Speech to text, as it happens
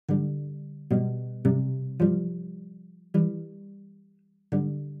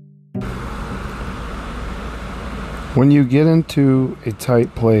When you get into a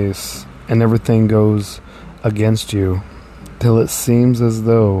tight place and everything goes against you, till it seems as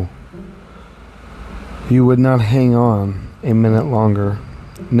though you would not hang on a minute longer,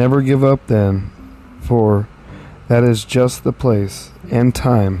 never give up then, for that is just the place and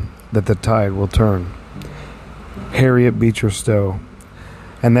time that the tide will turn. Harriet Beecher Stowe.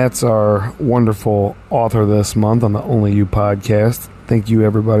 And that's our wonderful author this month on the Only You podcast. Thank you,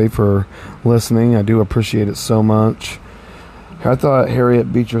 everybody, for listening. I do appreciate it so much. I thought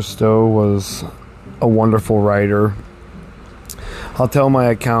Harriet Beecher Stowe was a wonderful writer. I'll tell my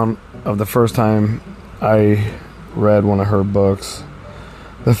account of the first time I read one of her books.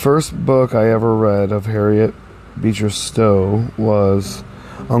 The first book I ever read of Harriet Beecher Stowe was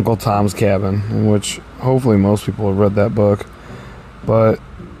Uncle Tom's Cabin, in which hopefully most people have read that book. But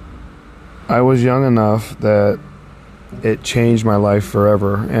I was young enough that it changed my life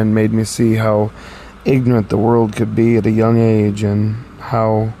forever and made me see how ignorant the world could be at a young age and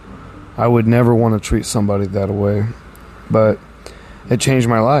how I would never want to treat somebody that way. But it changed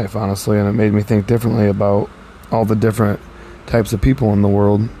my life, honestly, and it made me think differently about all the different types of people in the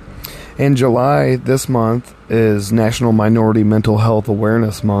world. In July this month is National Minority Mental Health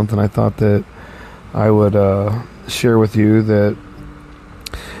Awareness Month, and I thought that I would share with you that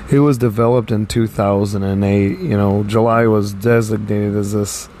it was developed in 2008. You know, July was designated as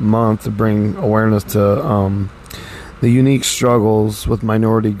this month to bring awareness to the unique struggles with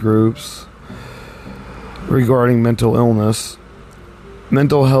minority groups regarding mental illness.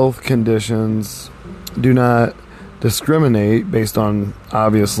 Mental health conditions do not discriminate based on,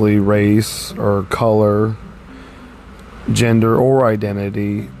 obviously, race or color, gender, or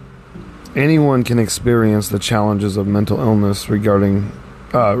identity. Anyone can experience the challenges of mental illness regardless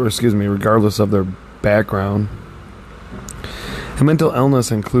of their background. And mental illness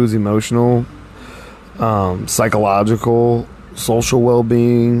includes emotional, psychological, social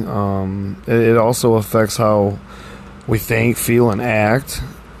well-being. It also affects how we think, feel, and act.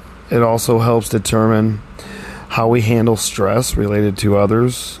 It also helps determine how we handle stress related to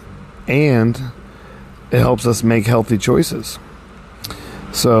others, and it helps us make healthy choices.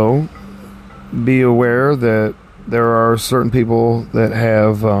 So, be aware that there are certain people that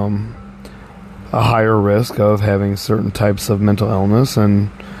have a higher risk of having certain types of mental illness,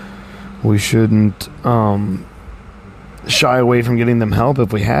 and we shouldn't shy away from getting them help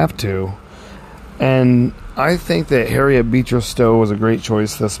if we have to. And I think that Harriet Beecher Stowe was a great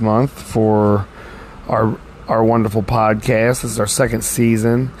choice this month for our wonderful podcast. This is our second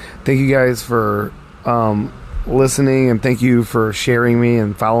season. Thank you guys for listening, and thank you for sharing me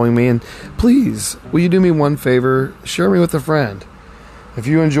and following me. And please, will you do me one favor? Share me with a friend. If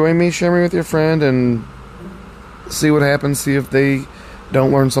you enjoy me, share me with your friend and see what happens. See if they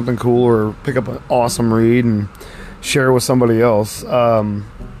don't learn something cool or pick up an awesome read and share it with somebody else. I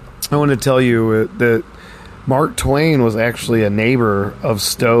want to tell you that Mark Twain was actually a neighbor of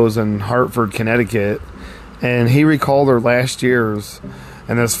Stowe's in Hartford, Connecticut, and he recalled her last years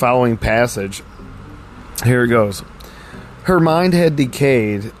in this following passage. Here it goes. Her mind had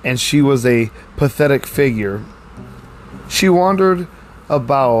decayed, and she was a pathetic figure. She wandered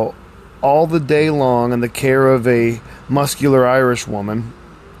about all the day long in the care of a muscular Irish woman.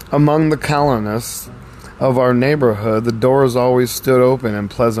 Among the colonists of our neighborhood, the doors always stood open in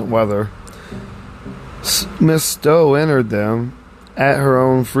pleasant weather. Miss Stowe entered them at her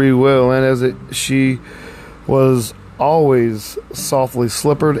own free will, and she was always softly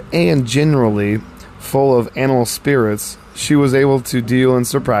slippered and generally full of animal spirits, she was able to deal in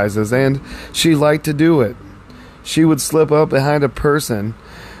surprises, and she liked to do it. She would slip up behind a person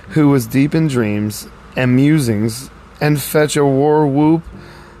who was deep in dreams and musings and fetch a war whoop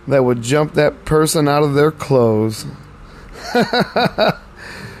that would jump that person out of their clothes.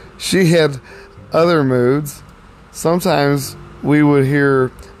 She had other moods. Sometimes we would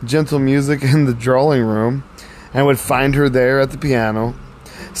hear gentle music in the drawing room and would find her there at the piano,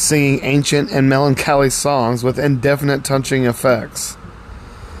 singing ancient and melancholy songs with indefinite touching effects.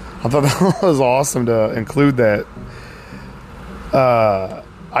 I thought that was awesome to include that.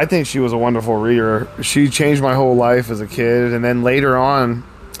 I think she was a wonderful reader. She changed my whole life as a kid, and then later on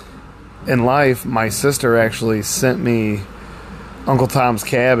in life, my sister actually sent me Uncle Tom's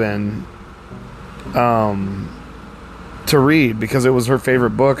Cabin to read because it was her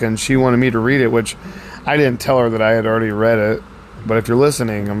favorite book, and she wanted me to read it, which I didn't tell her that I had already read it. But if you're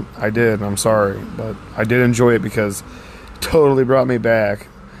listening, I did, and I'm sorry. But I did enjoy it because it totally brought me back.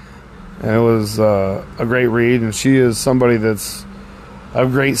 And it was a great read, and she is somebody that's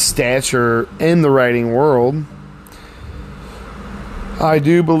of great stature in the writing world. I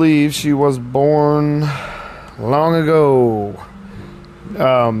do believe she was born, long ago.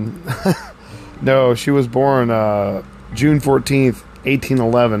 No, she was born June 14th,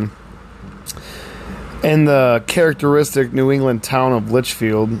 1811, in the characteristic New England town of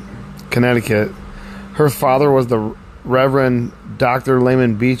Litchfield, Connecticut. Her father was the Reverend Dr.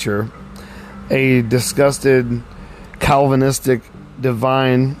 Layman Beecher, a disgusted Calvinistic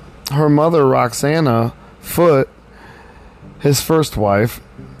divine. Her mother, Roxana Foote, his first wife.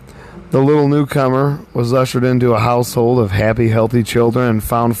 The little newcomer was ushered into a household of happy, healthy children and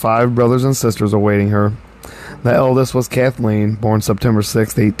found 5 brothers and sisters awaiting her. The eldest was Kathleen, born September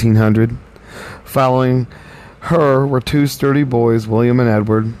 6, 1800. Following her were 2 sturdy boys, William and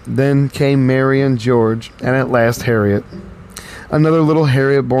Edward. Then came Mary and George, and at last Harriet. Another little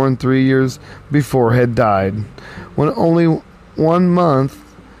Harriet, born 3 years before, had died when only 1 month,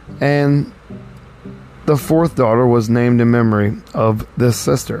 and the 4th daughter was named in memory of this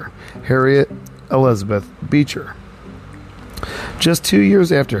sister, Harriet Elizabeth Beecher. Just 2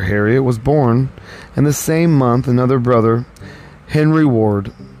 years after Harriet was born, in the same month, another brother, Henry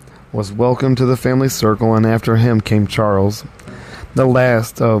Ward, was welcomed to the family circle, and after him came Charles, the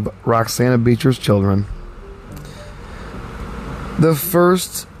last of Roxana Beecher's children. The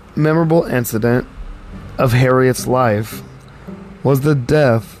first memorable incident of Harriet's life was the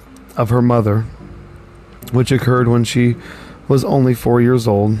death of her mother, which occurred when she was only 4 years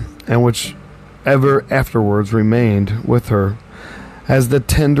old, and which ever afterwards remained with her as the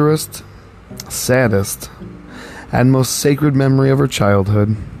tenderest, saddest, and most sacred memory of her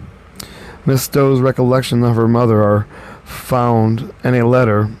childhood. Miss Stowe's recollections of her mother are found in a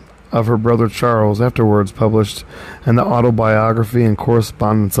letter of her brother Charles, afterwards published in the autobiography and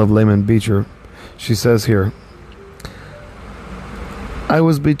correspondence of Layman Beecher. She says here, "I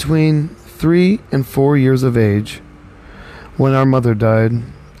was between 3 and 4 years of age when our mother died,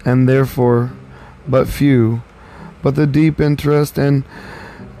 and therefore but few, but the deep interest and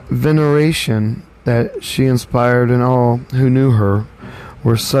veneration that she inspired in all who knew her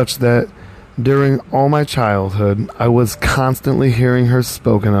were such that during all my childhood I was constantly hearing her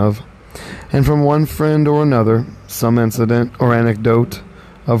spoken of, and from one friend or another some incident or anecdote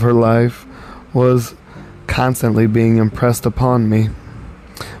of her life was constantly being impressed upon me.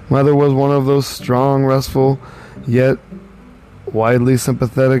 Mother was one of those strong, restful, yet widely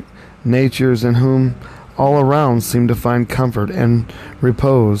sympathetic natures in whom all around seemed to find comfort and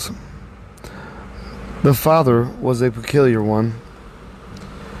repose. The father was a peculiar one.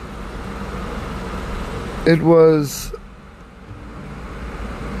 It was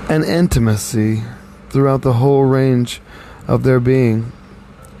an intimacy throughout the whole range of their being.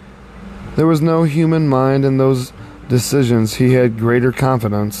 There was no human mind in those decisions. He had greater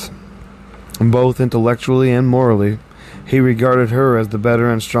confidence, both intellectually and morally. He regarded her as the better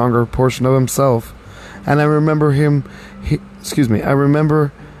and stronger portion of himself, and I remember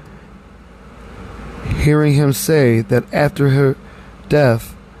hearing him say that after her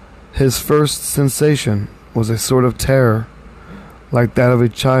death, his first sensation was a sort of terror, like that of a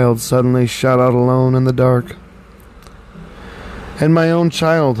child suddenly shut out alone in the dark. In my own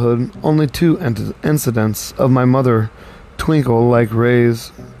childhood, only 2 incidents of my mother twinkle like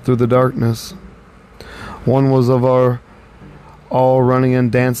rays through the darkness. One was of our all running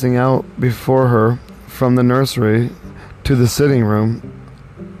and dancing out before her from the nursery to the sitting room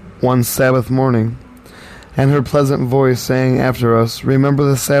one Sabbath morning, and her pleasant voice saying after us, "Remember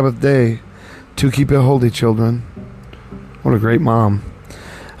the Sabbath day, to keep it holy, children." What a great mom.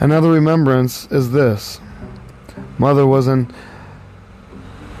 Another remembrance is this. Mother was an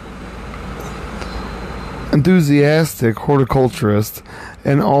enthusiastic horticulturist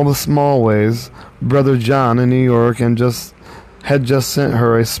in all the small ways. Brother John in New York had just sent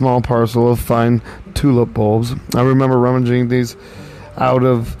her a small parcel of fine tulip bulbs. I remember rummaging these out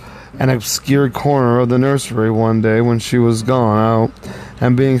of an obscure corner of the nursery one day when she was gone out,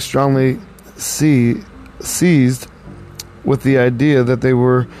 and being strongly seized with the idea that they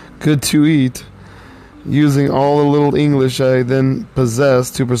were good to eat, using all the little English I then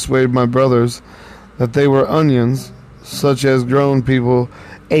possessed to persuade my brothers that they were onions, such as grown people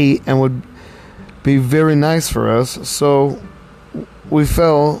ate and would be very nice for us. So we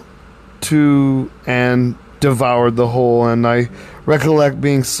fell to and devoured the whole, and I recollect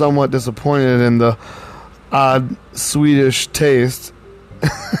being somewhat disappointed in the odd Swedish taste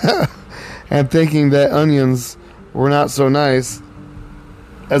and thinking that onions were not so nice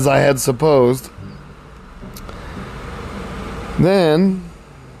as I had supposed. Then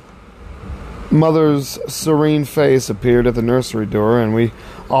Mother's serene face appeared at the nursery door, and we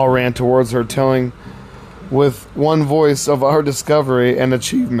all ran towards her, telling with one voice of our discovery and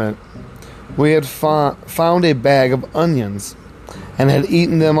achievement. We had found a bag of onions and had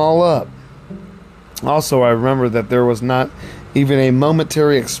eaten them all up. Also, I remember that there was not even a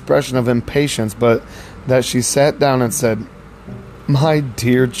momentary expression of impatience, but that she sat down and said, "My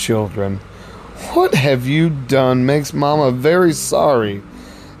dear children, what have you done makes Mama very sorry."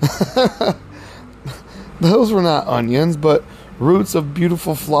 Those were not onions, but roots of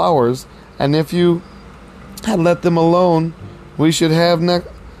beautiful flowers, and if you had let them alone, we should have next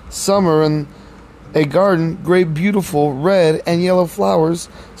summer in a garden great beautiful red and yellow flowers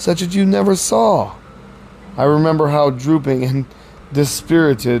such as you never saw. I remember how drooping and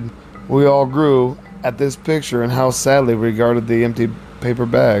dispirited we all grew at this picture and how sadly we regarded the empty paper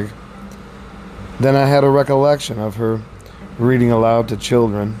bag. Then I had a recollection of her reading aloud to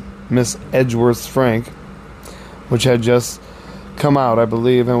children Miss Edgeworth's Frank, which had just come out, I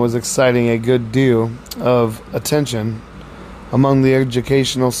believe, and was exciting a good deal of attention among the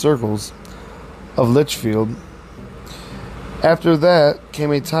educational circles of Lichfield. After that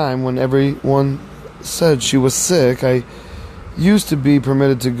came a time when everyone said she was sick. I used to be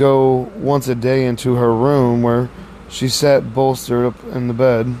permitted to go once a day into her room, where she sat bolstered up in the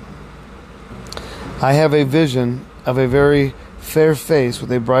bed. I have a vision of a very fair face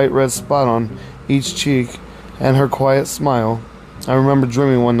with a bright red spot on each cheek and her quiet smile. I remember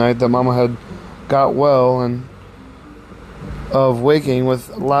dreaming one night that Mama had got well, and of waking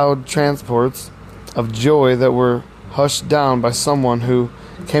with loud transports of joy that were hushed down by someone who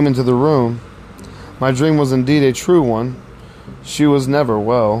came into the room. My dream was indeed a true one. She was never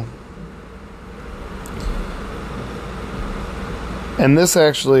well. And this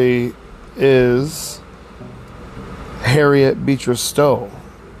actually is Harriet Beecher Stowe.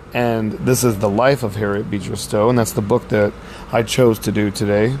 And this is the life of Harriet Beecher Stowe, and that's the book that I chose to do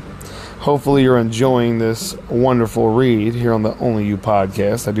today. Hopefully you're enjoying this wonderful read here on the Only You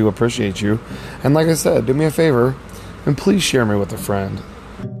podcast. I do appreciate you. And like I said, do me a favor and please share me with a friend.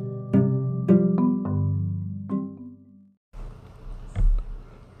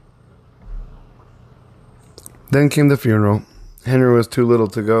 Then came the funeral. Henry was too little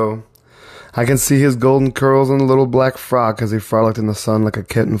to go. I can see his golden curls in a little black frock as he frolicked in the sun like a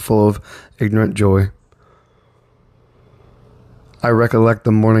kitten full of ignorant joy. I recollect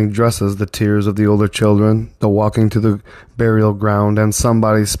the morning dresses, the tears of the older children, the walking to the burial ground, and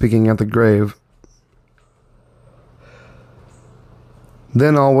somebody speaking at the grave.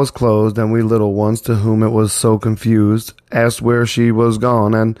 Then all was closed, and we little ones, to whom it was so confused, asked where she was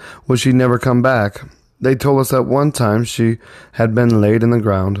gone, and would she never come back. They told us at one time she had been laid in the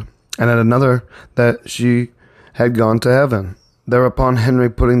ground, and at another that she had gone to heaven. Thereupon Henry,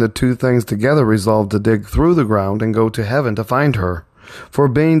 putting the two things together, resolved to dig through the ground and go to heaven to find her. For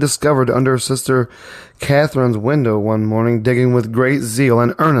being discovered under Sister Catherine's window one morning, digging with great zeal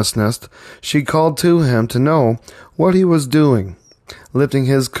and earnestness, she called to him to know what he was doing. Lifting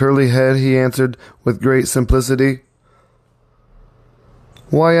his curly head, he answered with great simplicity,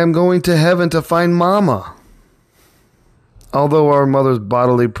 "Why, I'm going to heaven to find Mama." Although our mother's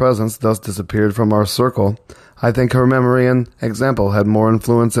bodily presence thus disappeared from our circle, I think her memory and example had more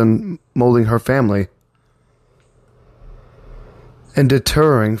influence in molding her family, in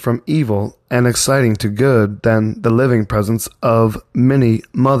deterring from evil and exciting to good, than the living presence of many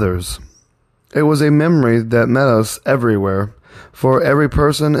mothers. It was a memory that met us everywhere, for every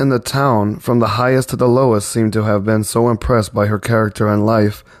person in the town, from the highest to the lowest, seemed to have been so impressed by her character and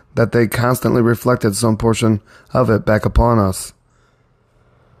life that they constantly reflected some portion of it back upon us.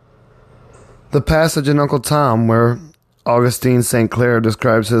 The passage in Uncle Tom where Augustine St. Clair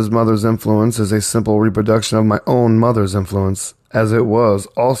describes his mother's influence is a simple reproduction of my own mother's influence, as it was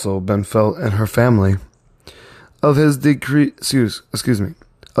also been felt in her family. Of his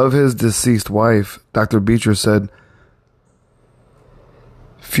deceased wife, Dr. Beecher said,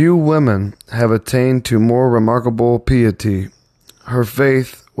 "Few women have attained to more remarkable piety. Her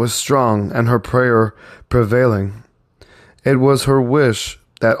faith was strong and her prayer prevailing. It was her wish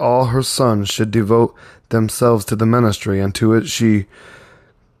that all her sons should devote themselves to the ministry, and to it she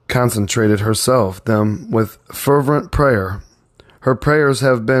concentrated herself, them with fervent prayer. Her prayers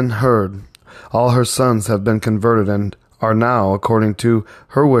have been heard. All her sons have been converted and are now, according to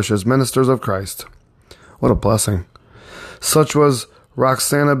her wishes, ministers of Christ." What a blessing. Such was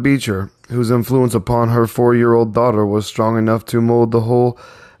Roxana Beecher, whose influence upon her 4-year-old daughter was strong enough to mold the whole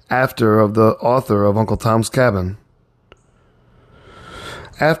after of the author of Uncle Tom's Cabin.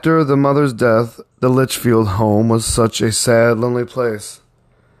 After the mother's death, the Lichfield home was such a sad, lonely place.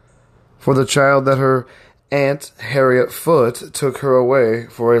 For the child that her Aunt Harriet Foote took her away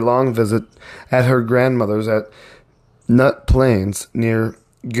for a long visit at her grandmother's at Nut Plains near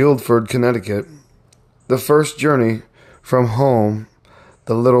Guildford, Connecticut, the first journey from home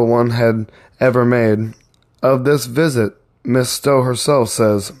the little one had ever made. Of this visit, Miss Stowe herself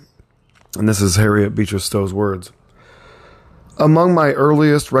says, and this is Harriet Beecher Stowe's words, "Among my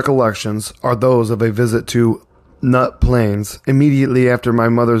earliest recollections are those of a visit to Nut Plains immediately after my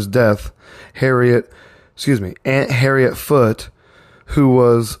mother's death. Aunt Harriet Foote, who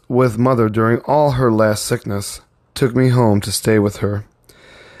was with mother during all her last sickness, took me home to stay with her.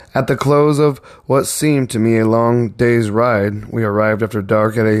 At the close of what seemed to me a long day's ride, we arrived after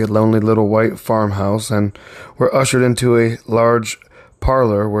dark at a lonely little white farmhouse and were ushered into a large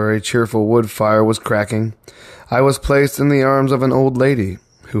parlor where a cheerful wood fire was cracking. I was placed in the arms of an old lady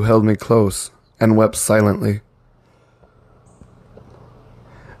who held me close and wept silently,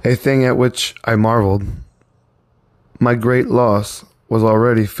 a thing at which I marveled. My great loss was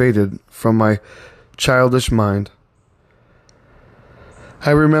already faded from my childish mind. I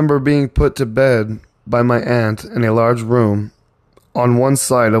remember being put to bed by my aunt in a large room, on one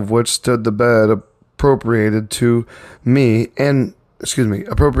side of which stood the bed appropriated to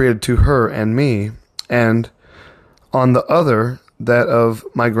her and me, and on the other that of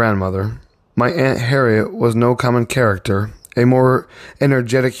my grandmother. My Aunt Harriet was no common character, a more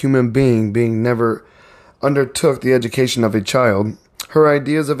energetic human being never undertook the education of a child. Her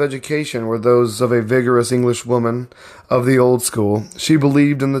ideas of education were those of a vigorous English woman of the old school. She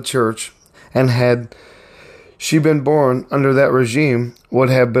believed in the church, and had she been born under that regime, would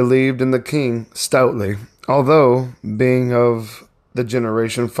have believed in the king stoutly. Although, being of the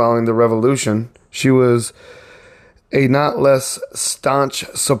generation following the Revolution, she was a not less staunch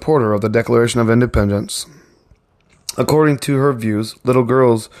supporter of the Declaration of Independence. According to her views, little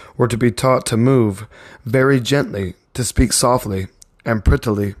girls were to be taught to move very gently, to speak softly and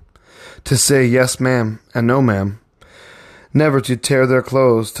prettily, to say yes, ma'am, and no, ma'am, never to tear their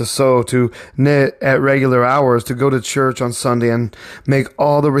clothes, to sew, to knit at regular hours, to go to church on Sunday and make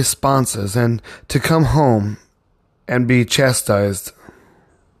all the responses, and to come home and be chastised.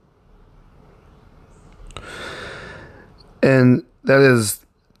 And that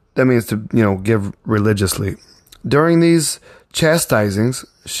means to, give religiously. During these chastisings,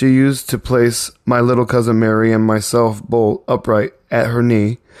 she used to place my little cousin Mary and myself bolt upright at her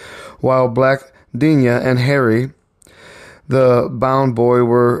knee, while Black Dina and Harry, the bound boy,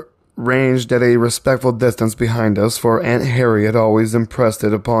 were ranged at a respectful distance behind us, for Aunt Harriet always impressed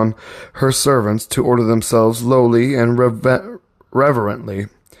it upon her servants to order themselves lowly and reverently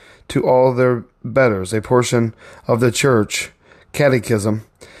to all their betters, a portion of the church catechism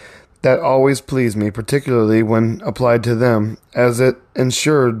that always pleased me, particularly when applied to them, as it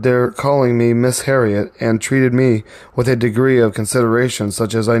ensured their calling me Miss Harriet, and treated me with a degree of consideration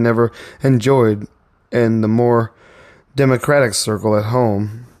such as I never enjoyed in the more democratic circle at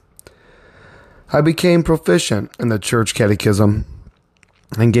home. I became proficient in the church catechism,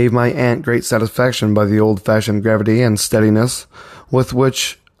 and gave my aunt great satisfaction by the old-fashioned gravity and steadiness with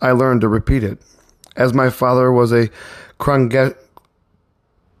which I learned to repeat it. As my father was a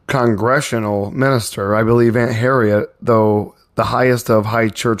congregational minister, I believe Aunt Harriet, though the highest of high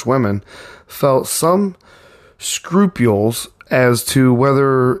church women, felt some scruples as to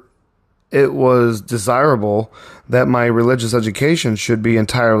whether it was desirable that my religious education should be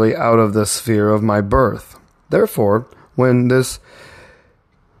entirely out of the sphere of my birth. Therefore, when this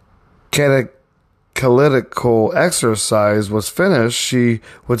catechetical exercise was finished, she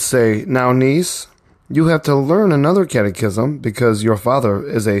would say, "Now, niece, you have to learn another catechism because your father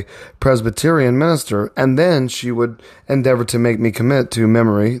is a Presbyterian minister," and then she would endeavor to make me commit to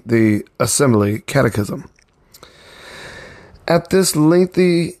memory the Assembly Catechism. At this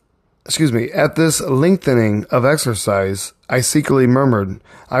lengthening of exercise, I secretly murmured,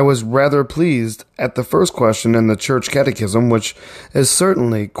 I was rather pleased at the first question in the church catechism, which is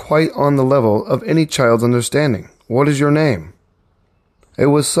certainly quite on the level of any child's understanding. "What is your name?" It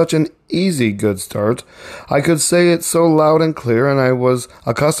was such an easy, good start. I could say it so loud and clear, and I was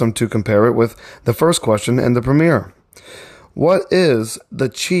accustomed to compare it with the first question in the Premier. "What is the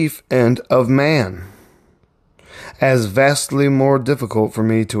chief end of man?" As vastly more difficult for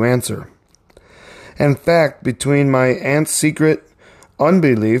me to answer. In fact, between my aunt's secret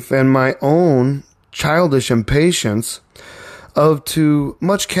unbelief and my own childish impatience of too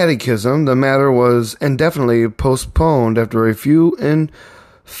much catechism, the matter was indefinitely postponed after a few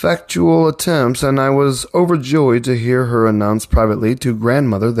ineffectual attempts, and I was overjoyed to hear her announce privately to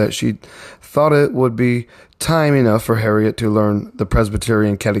grandmother that she thought it would be time enough for Harriet to learn the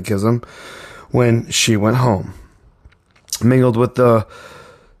Presbyterian catechism when she went home. Mingled with the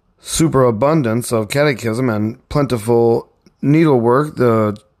superabundance of catechism and plentiful needlework,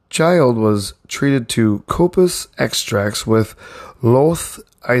 the child was treated to copious extracts with Loth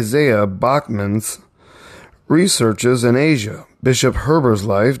Isaiah Bachman's researches in Asia, Bishop Herbert's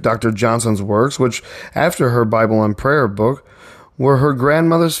life, Dr. Johnson's works, which, after her Bible and prayer book, were her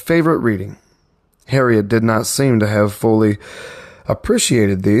grandmother's favorite reading. Harriet did not seem to have fully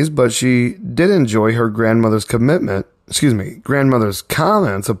appreciated these, but she did enjoy her grandmother's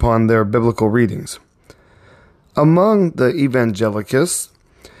comments upon their biblical readings. Among the evangelicists,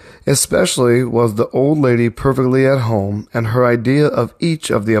 especially, was the old lady perfectly at home, and her idea of each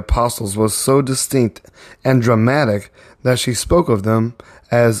of the apostles was so distinct and dramatic that she spoke of them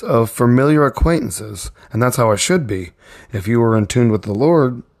as of familiar acquaintances, and that's how it should be. If you were in tune with the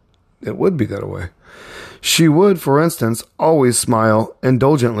Lord, it would be that way. She would, for instance, always smile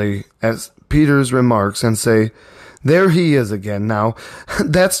indulgently at Peter's remarks and say, "There he is again now.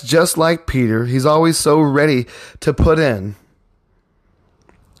 That's just like Peter. He's always so ready to put in."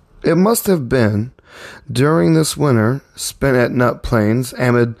 It must have been during this winter spent at Nut Plains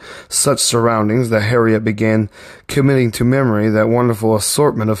amid such surroundings that Harriet began committing to memory that wonderful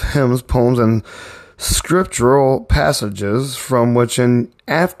assortment of hymns, poems, and scriptural passages from which in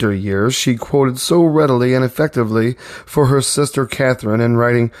after years she quoted so readily and effectively for her sister Catherine. In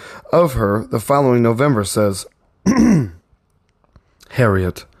writing of her the following November says,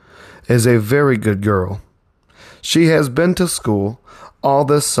 "Harriet is a very good girl. She has been to school all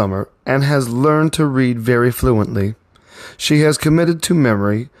this summer and has learned to read very fluently. She has committed to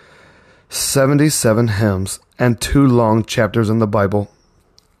memory 77 hymns and 2 long chapters in the Bible.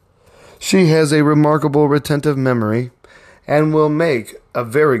 She has a remarkable retentive memory and will make a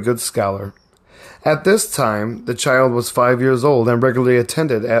very good scholar." At this time, the child was 5 years old and regularly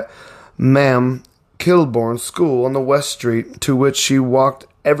attended at Ma'am Kilbourne's school on the West Street, to which she walked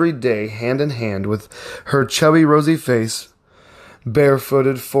every day hand in hand with her chubby, rosy face,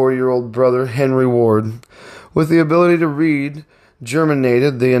 barefooted 4-year-old brother Henry Ward. With the ability to read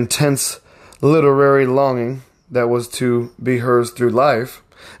germinated the intense literary longing that was to be hers through life.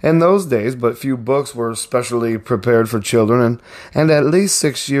 In those days, but few books were specially prepared for children, and at least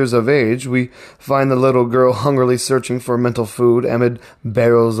 6 years of age, we find the little girl hungrily searching for mental food amid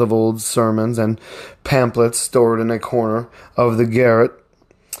barrels of old sermons and pamphlets stored in a corner of the garret.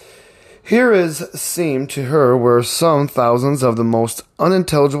 Here, as seemed to her, were some thousands of the most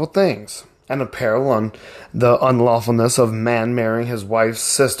unintelligible things. An apparel on the unlawfulness of man marrying his wife's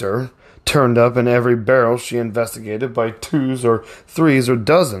sister, turned up in every barrel she investigated by 2s or 3s or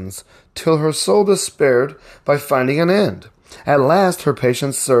dozens, till her soul despaired by finding an end. At last her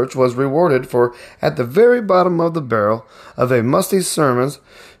patient search was rewarded, for at the very bottom of the barrel of a musty sermons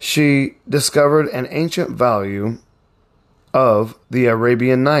she discovered an ancient volume of the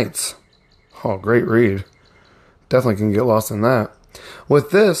Arabian Nights. Oh, great read. Definitely can get lost in that. With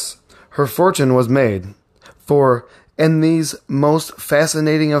this, her fortune was made, for in these most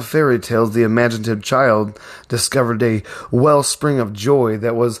fascinating of fairy tales, the imaginative child discovered a wellspring of joy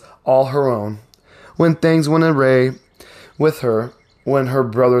that was all her own. When things went awry with her, when her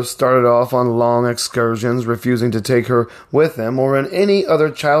brothers started off on long excursions, refusing to take her with them, or in any other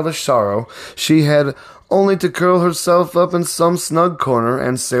childish sorrow, she had only to curl herself up in some snug corner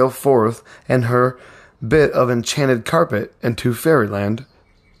and sail forth in her bit of enchanted carpet into fairyland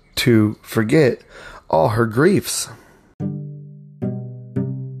to forget all her griefs.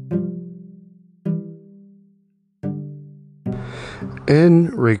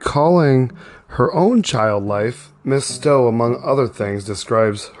 In recalling her own child life, Miss Stowe, among other things,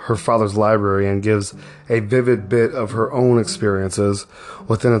 describes her father's library and gives a vivid bit of her own experiences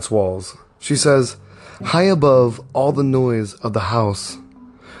within its walls. She says, "High above all the noise of the house,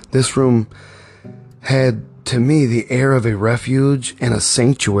 this room had to me the air of a refuge and a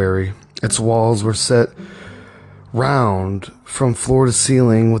sanctuary. Its walls were set round from floor to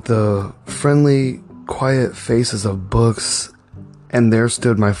ceiling with the friendly, quiet faces of books, and there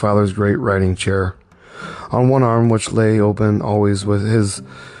stood my father's great writing chair, on one arm which lay open always with his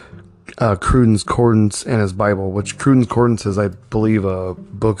Cruden's Concordance and his Bible," which Cruden's Concordance is, I believe, a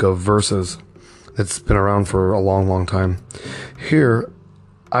book of verses that's been around for a long, long time. "Here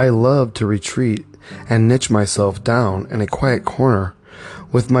I loved to retreat and niche myself down in a quiet corner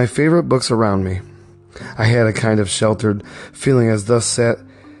with my favorite books around me. I had a kind of sheltered feeling as thus sat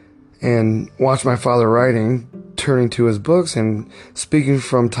and watched my father writing, turning to his books and speaking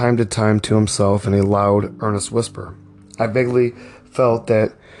from time to time to himself in a loud, earnest whisper. I vaguely felt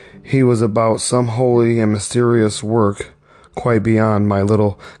that he was about some holy and mysterious work quite beyond my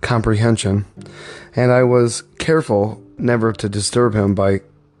little comprehension, and I was careful never to disturb him by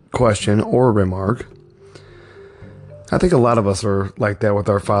question or remark. I think a lot of us are like that with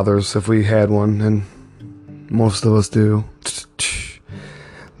our fathers, if we had one, and most of us do.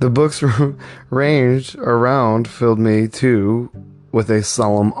 The books ranged around filled me, too, with a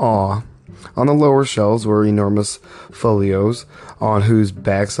solemn awe. On the lower shelves were enormous folios, on whose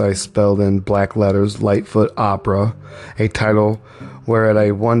backs I spelled in black letters Lightfoot Opera, a title whereat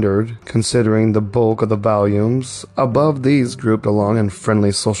I wondered, considering the bulk of the volumes. Above these, grouped along in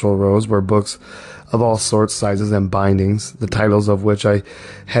friendly social rows, were books of all sorts, sizes, and bindings, the titles of which I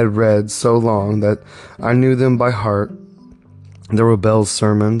had read so long that I knew them by heart. There were Bell's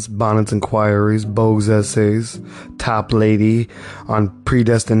Sermons, Bonnet's Inquiries, Bogue's Essays, Top Lady on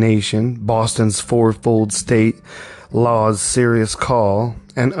Predestination, Boston's Fourfold State, Law's Serious Call,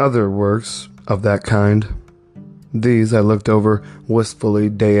 and other works of that kind. These I looked over wistfully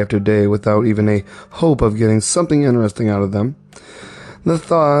day after day without even a hope of getting something interesting out of them. The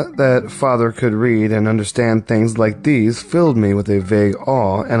thought that Father could read and understand things like these filled me with a vague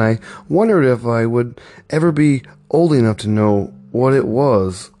awe, and I wondered if I would ever be old enough to know what it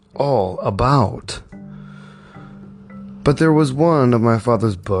was all about. But there was one of my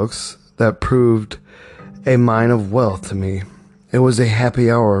father's books that proved a mine of wealth to me. It was a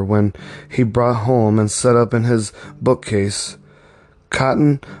happy hour when he brought home and set up in his bookcase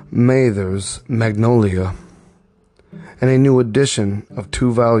Cotton Mather's Magnolia, and a new edition of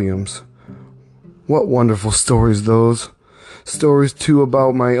 2 volumes. What wonderful stories those! Stories, too,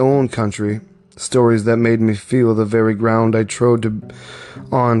 about my own country. Stories that made me feel the very ground I trod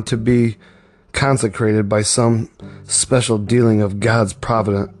on to be consecrated by some special dealing of God's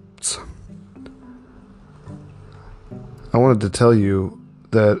providence. I wanted to tell you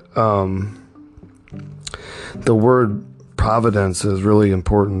that the word providence is really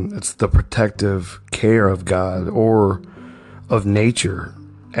important. It's the protective care of God or of nature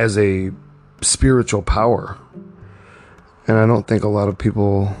as a spiritual power. And I don't think a lot of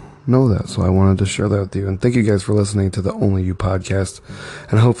people know that, so I wanted to share that with you. And thank you guys for listening to the Only You podcast,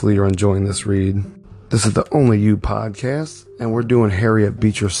 and hopefully you're enjoying this read. This is the Only You podcast, and we're doing Harriet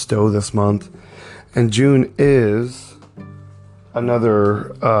Beecher Stowe this month. And June is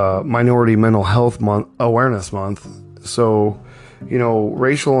another minority mental health month, awareness month. So, you know,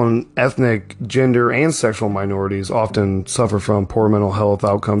 racial and ethnic, gender, and sexual minorities often suffer from poor mental health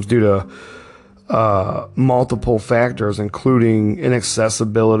outcomes due to multiple factors, including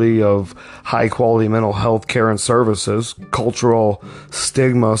inaccessibility of high-quality mental health care and services, cultural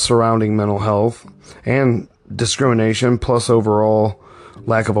stigma surrounding mental health, and discrimination, plus overall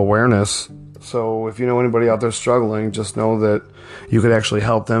lack of awareness. So if you know anybody out there struggling, just know that you could actually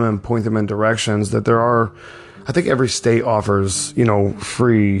help them and point them in directions that there are. I think every state offers, you know,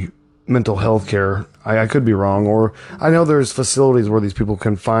 free mental health care. I could be wrong, or I know there's facilities where these people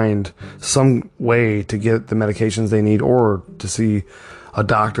can find some way to get the medications they need or to see a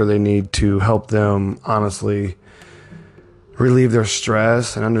doctor they need to help them honestly relieve their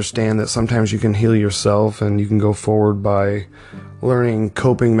stress and understand that sometimes you can heal yourself and you can go forward by learning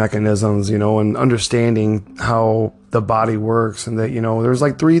coping mechanisms, you know, and understanding how the body works, and that, you know, there's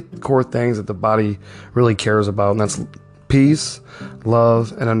like 3 core things that the body really cares about, and that's peace,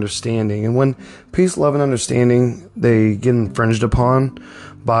 love, and understanding. And when peace, love, and understanding, they get infringed upon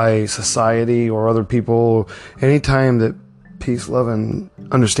by society or other people, anytime that peace, love, and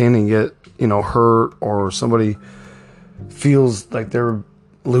understanding get, you know, hurt, or somebody feels like they're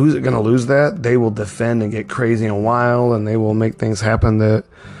going to lose that, they will defend and get crazy and wild, and they will make things happen that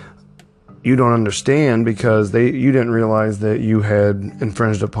you don't understand because you didn't realize that you had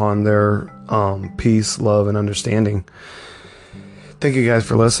infringed upon their peace, love, and understanding. Thank you guys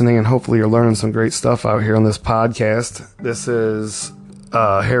for listening, and hopefully you're learning some great stuff out here on this podcast. This is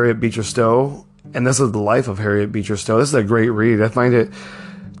Harriet Beecher Stowe, and this is the life of Harriet Beecher Stowe. This is a great read. I find it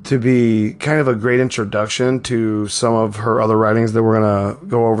to be kind of a great introduction to some of her other writings that we're going to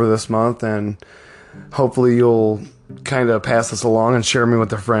go over this month, and hopefully you'll kind of pass this along and share me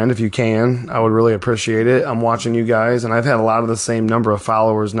with a friend if you can. I would really appreciate it. I'm watching you guys, and I've had a lot of the same number of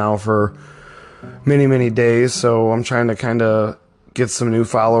followers now for many, many days, so I'm trying to kind of get some new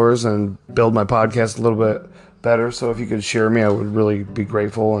followers and build my podcast a little bit better. So if you could share me, I would really be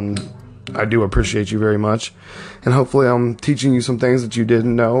grateful, and I do appreciate you very much. And hopefully I'm teaching you some things that you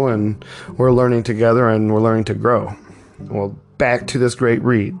didn't know, and we're learning together and we're learning to grow. Well, back to this great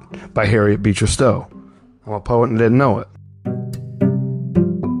read by Harriet Beecher Stowe. I'm a poet and didn't know it.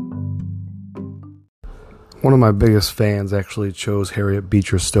 One of my biggest fans actually chose Harriet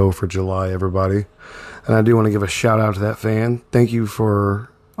Beecher Stowe for July, everybody. And I do want to give a shout out to that fan. Thank you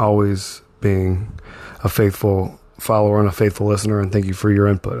for always being a faithful follower and a faithful listener, and thank you for your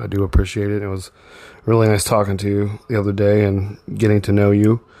input. I do appreciate it. It was really nice talking to you the other day and getting to know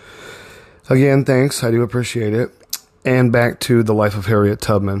you. Again, thanks. I do appreciate it. And back to the life of Harriet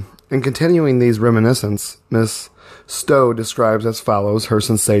Tubman. In continuing these reminiscences, Miss Stowe describes as follows her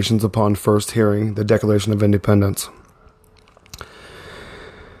sensations upon first hearing the Declaration of Independence.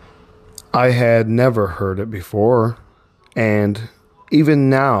 I had never heard it before, and even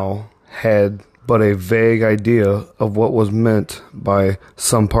now had but a vague idea of what was meant by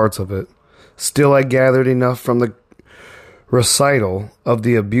some parts of it. Still, I gathered enough from the recital of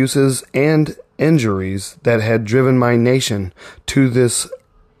the abuses and injuries that had driven my nation to this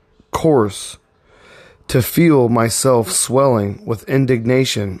course to feel myself swelling with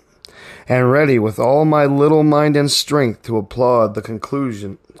indignation and ready with all my little mind and strength to applaud the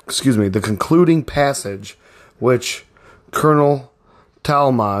concluding passage which Colonel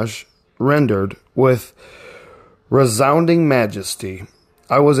Talmadge rendered with resounding majesty.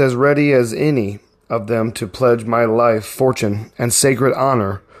 I was as ready as any of them to pledge my life, fortune, and sacred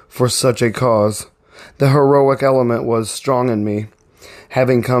honor for such a cause. The heroic element was strong in me,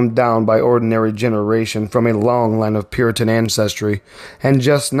 having come down by ordinary generation from a long line of Puritan ancestry, and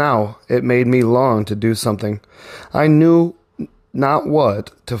just now it made me long to do something. I knew not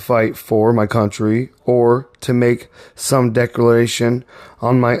what to fight for my country, or to make some declaration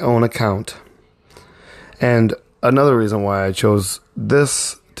on my own account. And another reason why I chose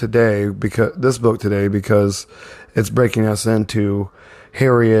this book today, because it's breaking us into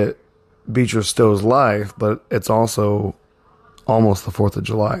Harriet Beecher Stowe's life, but it's also almost the 4th of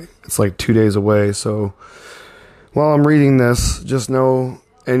July. It's like 2 days away. So while I'm reading this, just know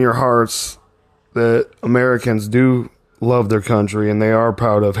in your hearts that Americans do love their country, and they are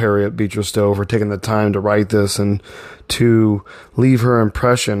proud of Harriet Beecher Stowe for taking the time to write this and to leave her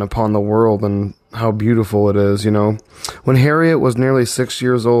impression upon the world and how beautiful it is, you know. When Harriet was nearly 6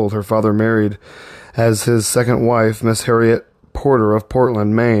 years old, her father married as his second wife, Miss Harriet Porter of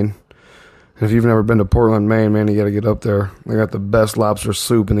Portland, Maine. And if you've never been to Portland, Maine, man, you got to get up there. They got the best lobster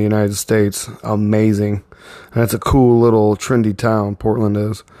soup in the United States. Amazing. And it's a cool little trendy town, Portland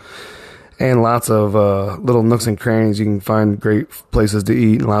is. And lots of little nooks and crannies. You can find great places to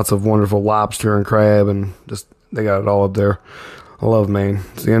eat and lots of wonderful lobster and crab, and just they got it all up there. I love Maine.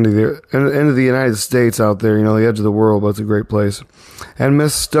 It's the end of the United States out there, you know, the edge of the world, but it's a great place. And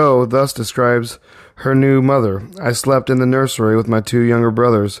Miss Stowe thus describes her new mother. I slept in the nursery with my 2 younger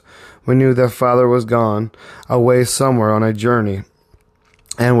brothers. We knew that father was gone, away somewhere on a journey,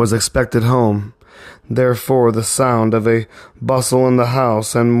 and was expected home. Therefore, the sound of a bustle in the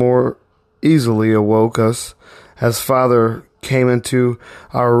house and more easily awoke us. As father came into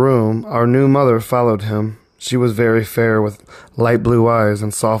our room, our new mother followed him. She was very fair, with light blue eyes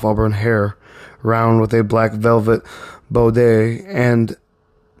and soft auburn hair, round with a black velvet bodice, and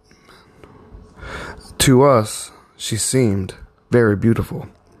to us she seemed very beautiful.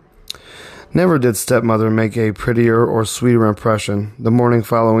 Never did stepmother make a prettier or sweeter impression. The morning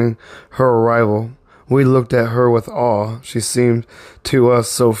following her arrival, we looked at her with awe. She seemed to us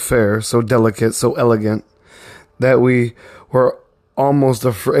so fair, so delicate, so elegant, that we were almost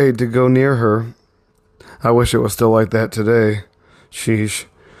afraid to go near her. I wish it was still like that today. Sheesh.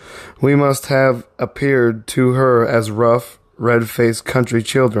 We must have appeared to her as rough, red-faced country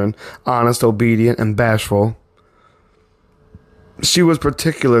children, honest, obedient, and bashful. She was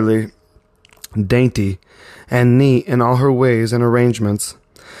particularly dainty and neat in all her ways and arrangements,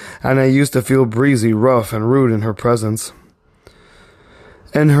 and I used to feel breezy, rough, and rude in her presence.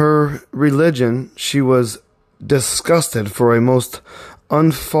 In her religion, she was disgusted for a most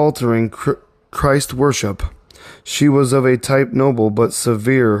unfaltering Christ worship. She was of a type noble but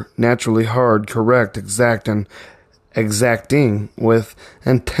severe, naturally hard, correct, exact, and exacting, with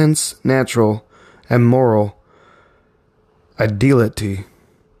intense natural and moral ideality.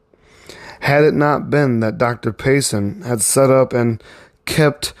 Had it not been that Dr. Payson had set up and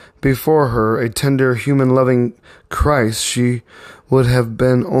kept before her a tender, human-loving Christ, she would have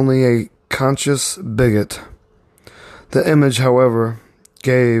been only a conscious bigot. The image, however,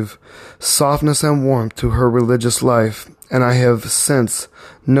 gave softness and warmth to her religious life, and I have since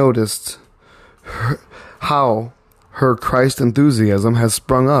noticed how her Christ enthusiasm has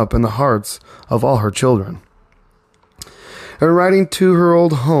sprung up in the hearts of all her children. In writing to her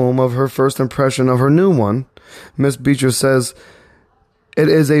old home of her first impression of her new one, Miss Beecher says, "It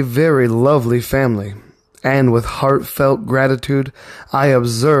is a very lovely family, and with heartfelt gratitude I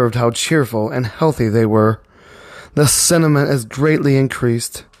observed how cheerful and healthy they were. The sentiment is greatly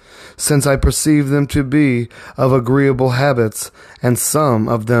increased, since I perceive them to be of agreeable habits, and some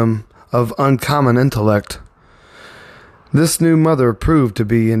of them of uncommon intellect. This new mother proved to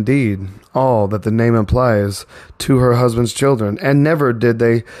be indeed all that the name implies to her husband's children, and never did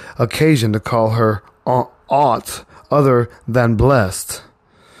they occasion to call her aught other than blessed.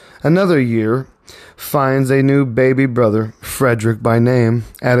 Another year finds a new baby brother, Frederick by name,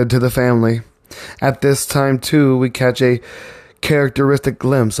 added to the family. At this time, too, we catch a characteristic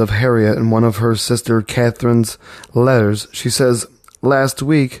glimpse of Harriet in one of her sister Catherine's letters. She says, last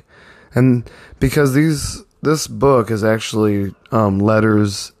week, and because this book is actually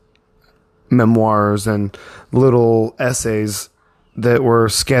letters, memoirs, and little essays that were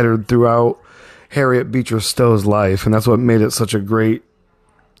scattered throughout Harriet Beecher Stowe's life, and that's what made it such a great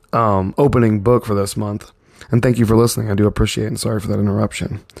opening book for this month. And thank you for listening. I do appreciate it, and sorry for that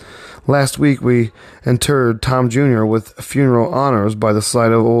interruption. Last week, we interred Tom Jr. with funeral honors by the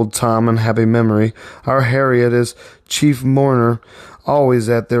side of old Tom in happy memory. Our Harriet is chief mourner. Always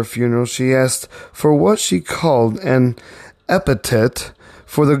at their funeral, she asked for what she called an epithet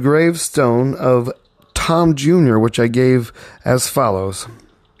for the gravestone of Tom Jr., which I gave as follows.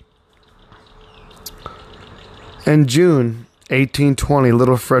 In June 1820,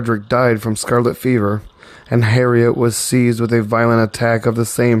 little Frederick died from scarlet fever, and Harriet was seized with a violent attack of the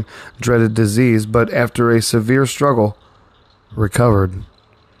same dreaded disease, but after a severe struggle, recovered.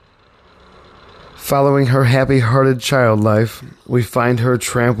 Following her happy-hearted child life, we find her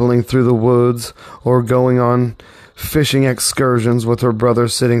trampling through the woods or going on fishing excursions with her brother,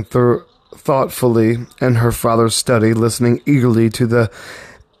 sitting thoughtfully in her father's study, listening eagerly to the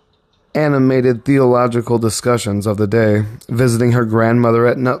animated theological discussions of the day, visiting her grandmother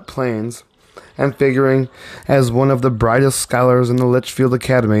at Nut Plains, and figuring as one of the brightest scholars in the Litchfield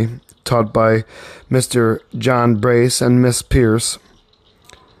Academy, taught by Mr. John Brace and Miss Pierce.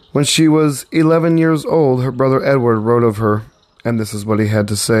 When she was 11 years old, her brother Edward wrote of her, and this is what he had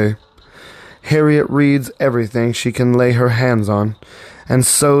to say. Harriet reads everything she can lay her hands on, and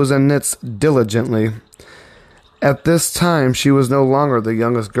sews and knits diligently. At this time, she was no longer the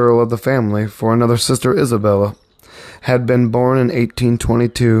youngest girl of the family, for another sister, Isabella, had been born in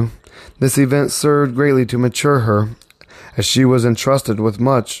 1822. This event served greatly to mature her, as she was entrusted with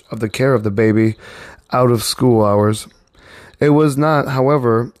much of the care of the baby out of school hours. It was not,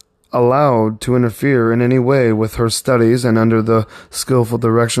 however, allowed to interfere in any way with her studies, and under the skillful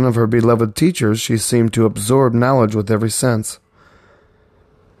direction of her beloved teachers, she seemed to absorb knowledge with every sense.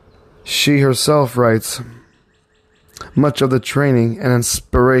 She herself writes, much of the training and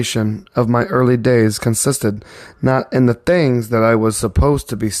inspiration of my early days consisted not in the things that I was supposed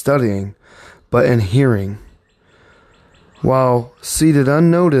to be studying, but in hearing. While seated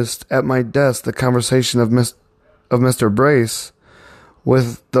unnoticed at my desk, the conversation of Mr. Brace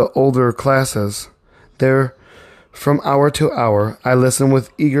with the older classes, there, from hour to hour, I listened with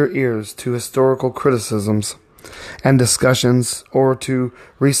eager ears to historical criticisms and discussions, or to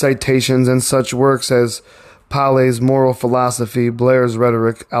recitations in such works as Paley's Moral Philosophy, Blair's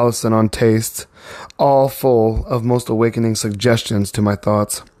Rhetoric, Allison on Taste, all full of most awakening suggestions to my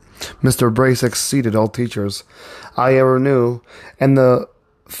thoughts. Mr. Brace exceeded all teachers I ever knew in the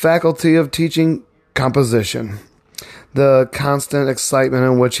faculty of teaching composition. The constant excitement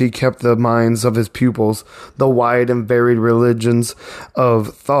in which he kept the minds of his pupils, the wide and varied religions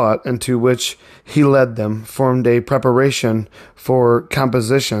of thought into which he led them, formed a preparation for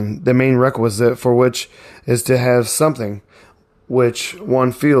composition, the main requisite for which is to have something which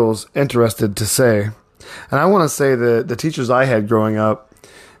one feels interested to say. And I want to say that the teachers I had growing up,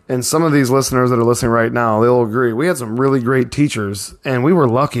 and some of these listeners that are listening right now, they'll agree, we had some really great teachers, and we were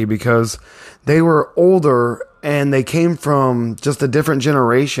lucky because they were older and they came from just a different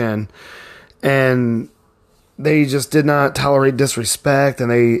generation, and they just did not tolerate disrespect,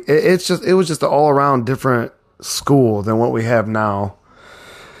 and it was just an all-around different school than what we have now.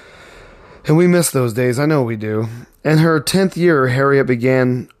 And we miss those days. I know we do. In her 10th year, Harriet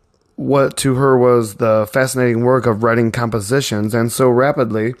began what to her was the fascinating work of writing compositions, and so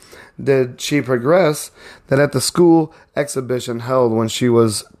rapidly did she progress that at the school exhibition held when she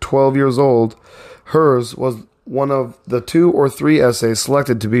was 12 years old, hers was one of the 2 or 3 essays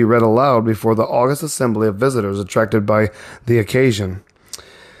selected to be read aloud before the august assembly of visitors attracted by the occasion.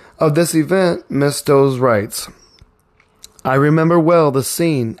 Of this event, Miss Stowe writes, I remember well the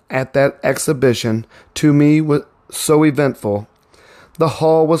scene at that exhibition, to me was so eventful. The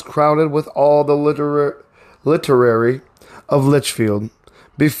hall was crowded with all the literary of Litchfield.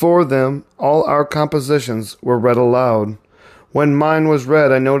 Before them, all our compositions were read aloud. When mine was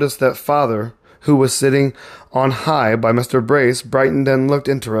read, I noticed that father, who was sitting on high by Mr. Brace, brightened and looked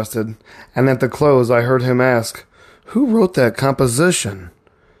interested, and at the close I heard him ask, Who wrote that composition?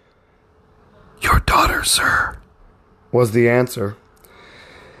 Your daughter, sir, was the answer.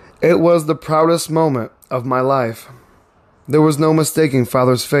 It was the proudest moment of my life. There was no mistaking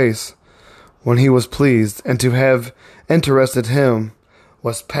Father's face when he was pleased, and to have interested him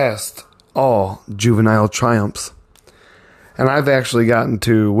was past all juvenile triumphs. And I've actually gotten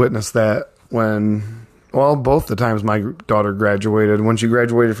to witness that both the times my daughter graduated. When she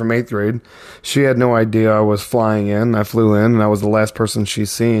graduated from 8th grade, she had no idea I was flying in. I flew in, and I was the last person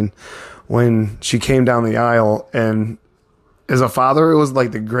she's seen. When she came down the aisle, and as a father, it was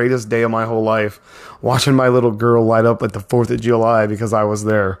like the greatest day of my whole life, watching my little girl light up at the 4th of July because I was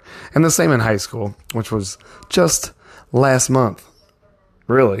there. And the same in high school, which was just last month.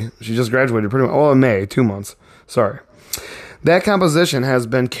 Really. She just graduated pretty much. Oh, in May, 2 months. Sorry. That composition has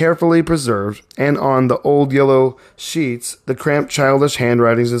been carefully preserved, and on the old yellow sheets, the cramped childish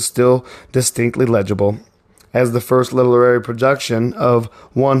handwriting is still distinctly legible. As the first literary production of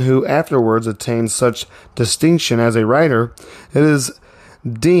one who afterwards attained such distinction as a writer, it is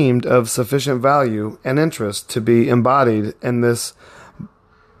deemed of sufficient value and interest to be embodied in this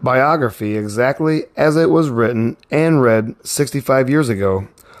biography exactly as it was written and read 65 years ago.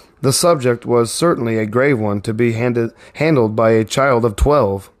 The subject was certainly a grave one to be handled by a child of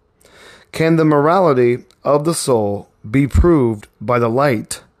 12. Can the morality of the soul be proved by the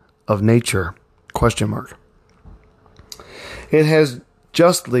light of nature? ? It has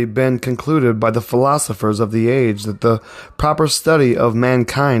justly been concluded by the philosophers of the age that the proper study of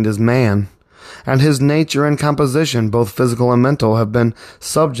mankind is man, and his nature and composition, both physical and mental, have been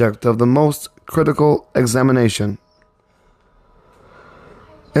subject of the most critical examination.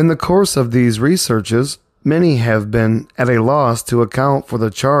 In the course of these researches, many have been at a loss to account for the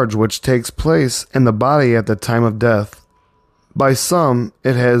change which takes place in the body at the time of death. By some,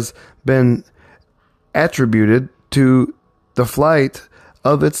 it has been attributed to the flight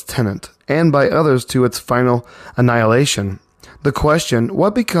of its tenant, and by others to its final annihilation. The question,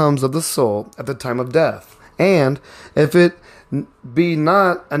 what becomes of the soul at the time of death? And, if it be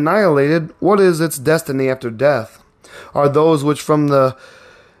not annihilated, what is its destiny after death? Are those which from the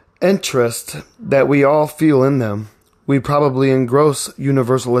interest that we all feel in them, we probably engross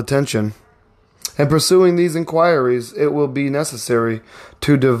universal attention. In pursuing these inquiries, it will be necessary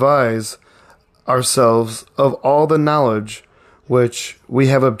to devise ourselves of all the knowledge which we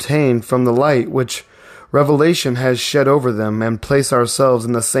have obtained from the light which revelation has shed over them, and place ourselves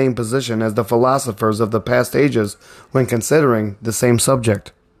in the same position as the philosophers of the past ages when considering the same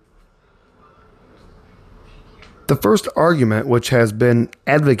subject. The first argument which has been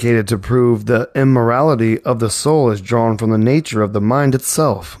advocated to prove the immorality of the soul is drawn from the nature of the mind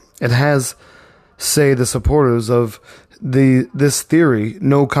itself. It has, say the supporters of this theory,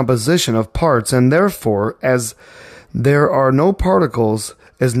 no composition of parts, and therefore, as there are no particles,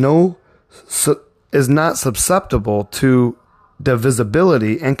 is not susceptible to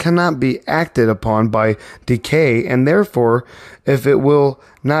divisibility and cannot be acted upon by decay, and therefore, if it will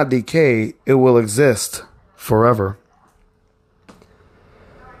not decay, it will exist forever.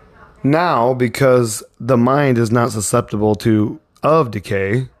 Now, because the mind is not susceptible of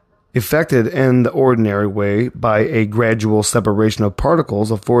decay, effected in the ordinary way by a gradual separation of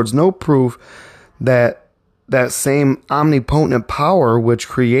particles, affords no proof that that same omnipotent power which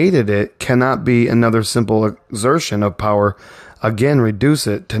created it cannot be another simple exertion of power, again reduce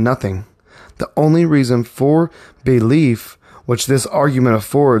it to nothing. The only reason for belief which this argument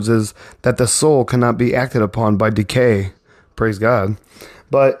affords is that the soul cannot be acted upon by decay. Praise God.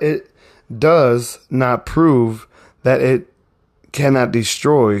 But it does not prove that it cannot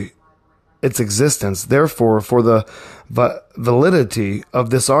destroy its existence. Therefore, for the validity of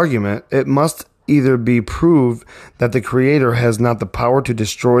this argument, it must either be proved that the Creator has not the power to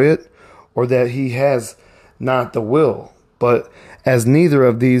destroy it, or that he has not the will. But as neither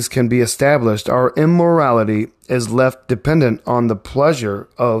of these can be established, our immorality is left dependent on the pleasure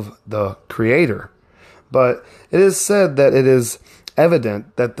of the Creator. But it is said that it is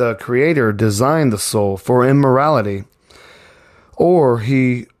evident that the Creator designed the soul for immorality, or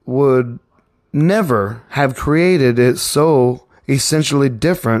he would never have created it so essentially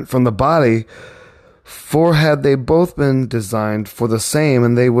different from the body. For had they both been designed for the same,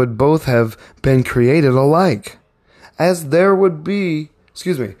 and they would both have been created alike, as there would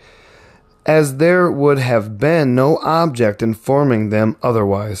have been no object in forming them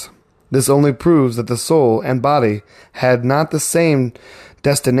otherwise. This only proves that the soul and body had not the same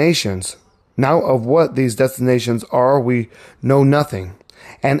destinations. Now of what these destinations are we know nothing.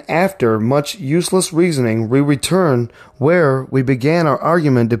 And after much useless reasoning, we return where we began our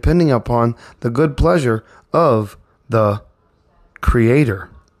argument, depending upon the good pleasure of the Creator.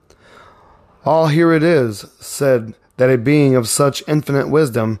 All here it is, said that a being of such infinite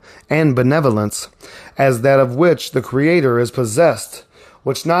wisdom and benevolence as that of which the Creator is possessed,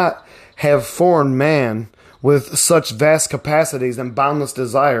 which not have formed man with such vast capacities and boundless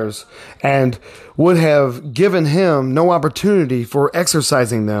desires, and would have given him no opportunity for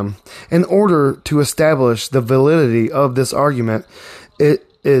exercising them. In order to establish the validity of this argument,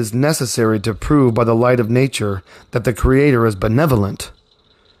 it is necessary to prove by the light of nature that the Creator is benevolent,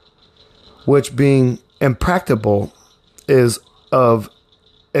 which being impracticable is of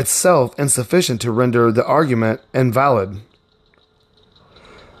itself insufficient to render the argument invalid.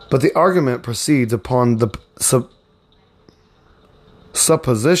 But the argument proceeds upon the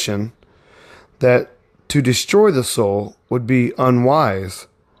supposition that to destroy the soul would be unwise.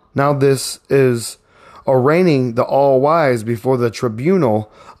 Now this is arraigning the all-wise before the tribunal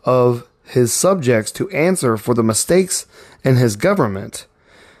of his subjects to answer for the mistakes in his government.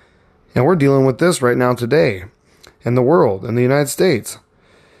 And we're dealing with this right now today in the world, in the United States.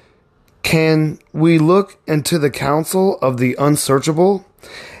 Can we look into the counsel of the unsearchable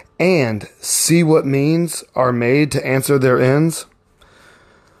and see what means are made to answer their ends?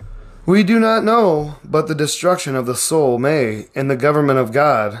 We do not know, but the destruction of the soul may, in the government of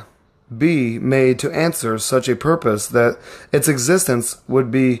God, be made to answer such a purpose that its existence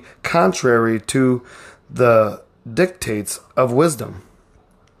would be contrary to the dictates of wisdom.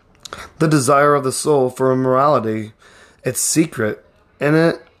 The desire of the soul for immorality, its secret and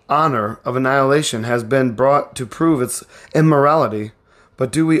its honor of annihilation, has been brought to prove its immorality.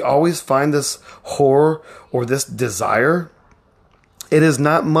 But do we always find this horror or this desire? It is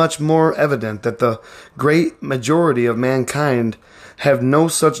not much more evident that the great majority of mankind have no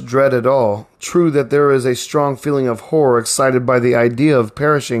such dread at all. True that there is a strong feeling of horror excited by the idea of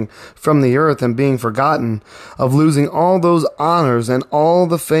perishing from the earth and being forgotten, of losing all those honors and all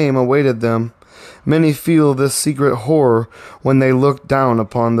the fame awaited them. Many feel this secret horror when they look down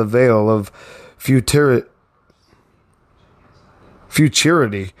upon the veil of futurity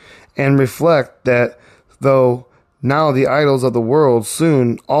and reflect that though now the idols of the world,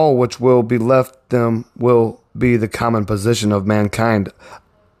 soon all which will be left them will be the common position of mankind,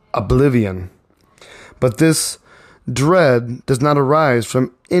 oblivion. But this dread does not arise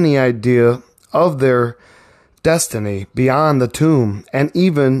from any idea of their destiny beyond the tomb, and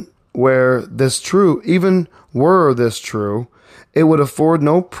even were this true, it would afford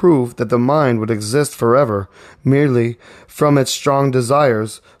no proof that the mind would exist forever, merely from its strong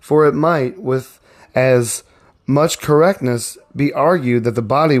desires, for it might, with as much correctness, be argued that the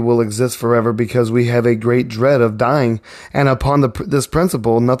body will exist forever because we have a great dread of dying, and upon this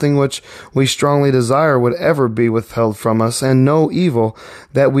principle, nothing which we strongly desire would ever be withheld from us, and no evil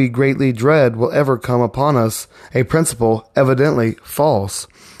that we greatly dread will ever come upon us, a principle evidently false.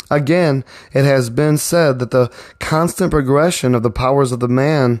 Again, it has been said that the constant progression of the powers of the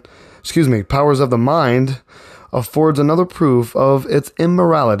mind affords another proof of its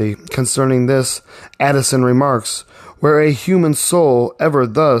immorality. Concerning this, Addison remarks, were a human soul ever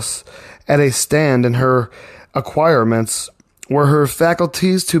thus at a stand in her acquirements, were her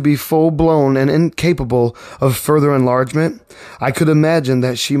faculties to be full-blown and incapable of further enlargement, I could imagine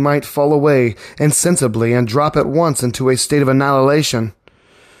that she might fall away insensibly and drop at once into a state of annihilation.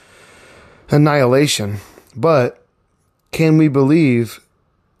 But can we believe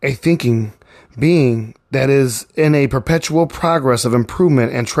a thinking being that is in a perpetual progress of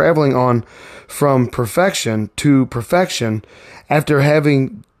improvement and traveling on from perfection to perfection, after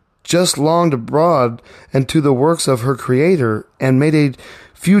having just longed abroad into the works of her Creator and made a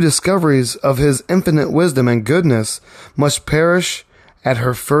few discoveries of his infinite wisdom and goodness, must perish at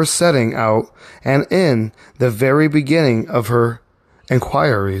her first setting out and in the very beginning of her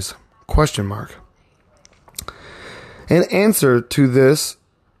inquiries? ? In answer to this,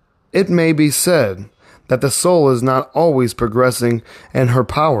 it may be said that the soul is not always progressing in her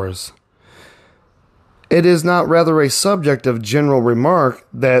powers. It is not rather a subject of general remark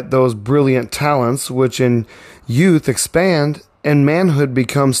that those brilliant talents which in youth expand, in manhood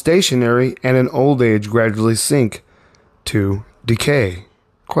become stationary, and in old age gradually sink to decay? ?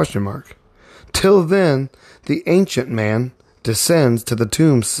 Till then, the ancient man descends to the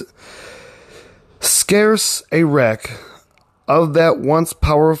tomb, scarce a wreck of that once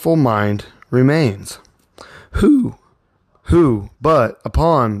powerful mind remains. Who, but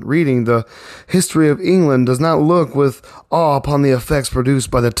upon reading the history of England, does not look with awe upon the effects produced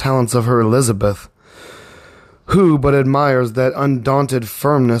by the talents of her Elizabeth? Who but admires that undaunted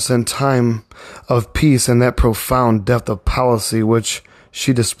firmness in time of peace and that profound depth of policy which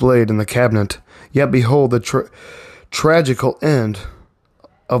she displayed in the cabinet? Yet behold the tragical end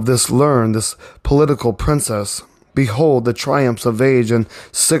of this political princess. behold the triumphs of age and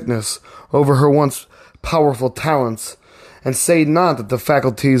sickness over her once powerful talents, and say not that the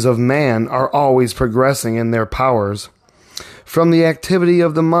faculties of man are always progressing in their powers. From the activity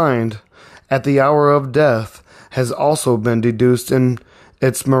of the mind at the hour of death has also been deduced in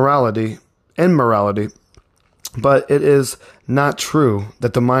its immorality. But it is not true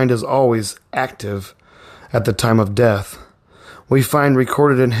that the mind is always active at the time of death. We find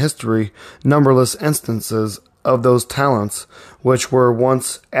recorded in history numberless instances of those talents which were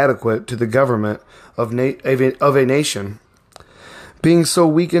once adequate to the government of a nation, being so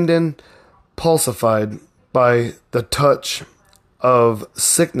weakened and pulsified by the touch of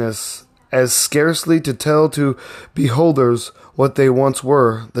sickness as scarcely to tell to beholders what they once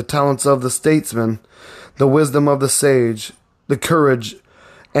were, the talents of the statesman, the wisdom of the sage, the courage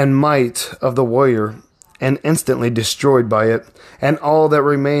and might of the warrior, and instantly destroyed by it, and all that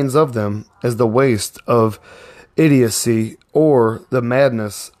remains of them is the waste of idiocy or the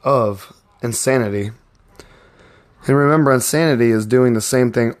madness of insanity. And remember, insanity is doing the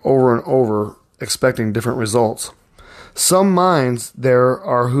same thing over and over, expecting different results. Some minds there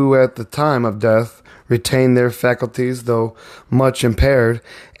are who at the time of death retain their faculties, though much impaired,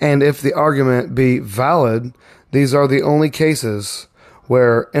 and if the argument be valid, these are the only cases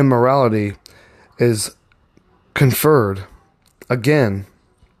where immorality is conferred. Again,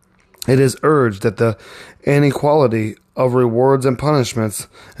 it is urged that the inequality of rewards and punishments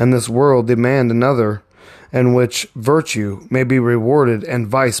in this world demand another, in which virtue may be rewarded and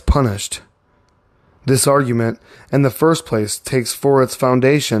vice punished. This argument, in the first place, takes for its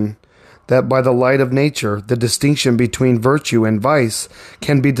foundation that by the light of nature the distinction between virtue and vice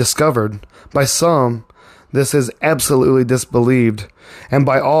can be discovered. By some, this is absolutely disbelieved, and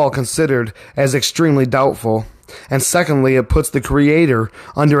by all considered as extremely doubtful. And secondly, it puts the Creator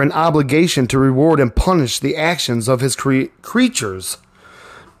under an obligation to reward and punish the actions of his creatures.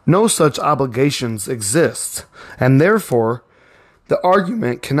 No such obligations exist, and therefore the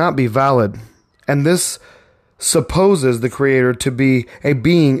argument cannot be valid. And this supposes the Creator to be a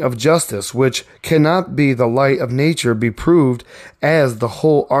being of justice, which cannot be the light of nature be proved. As the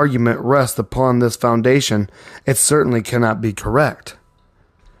whole argument rests upon this foundation, it certainly cannot be correct.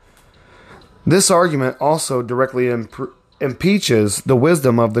 This argument also directly impeaches the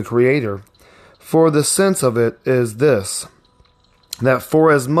wisdom of the Creator, for the sense of it is this, that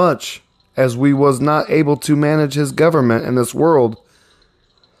forasmuch as we was not able to manage his government in this world,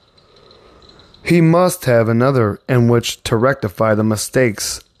 he must have another in which to rectify the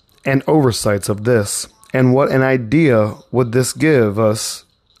mistakes and oversights of this. And what an idea would this give us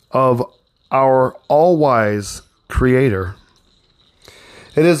of our all-wise Creator!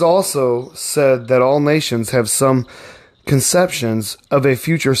 It is also said that all nations have some conceptions of a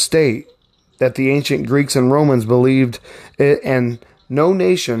future state, that the ancient Greeks and Romans believed it, and no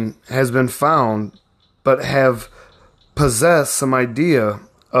nation has been found but have possessed some idea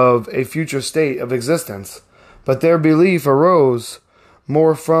of a future state of existence. But their belief arose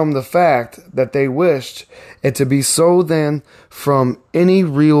more from the fact that they wished it to be so than from any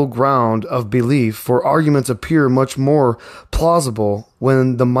real ground of belief, for arguments appear much more plausible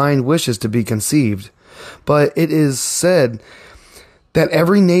when the mind wishes to be conceived. But it is said that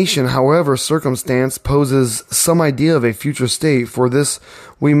every nation, however circumstance, poses some idea of a future state. For this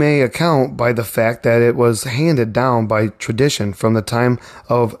we may account by the fact that it was handed down by tradition from the time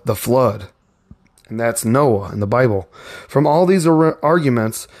of the flood. And that's Noah in the Bible. From all these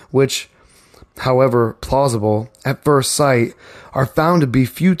arguments, which, however plausible at first sight, are found to be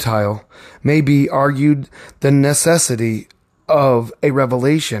futile, may be argued the necessity of a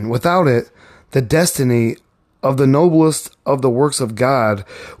revelation. Without it, the destiny of the noblest of the works of God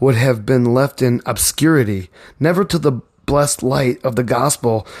would have been left in obscurity. Never till the blessed light of the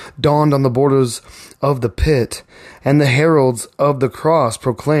gospel dawned on the borders of the pit, and the heralds of the cross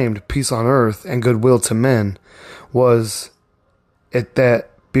proclaimed peace on earth and goodwill to men, was it that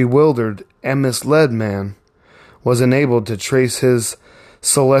bewildered and misled man was enabled to trace his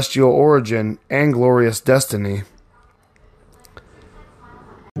celestial origin and glorious destiny.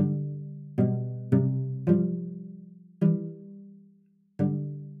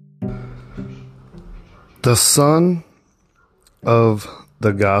 The sun of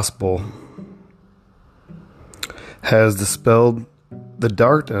the gospel has dispelled the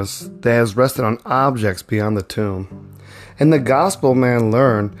darkness that has rested on objects beyond the tomb. In the gospel, man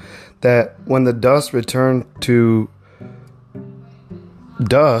learned that when the dust returned to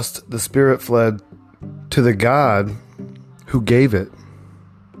dust, the spirit fled to the God who gave it.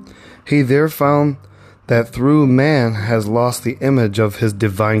 He there found that through man has lost the image of his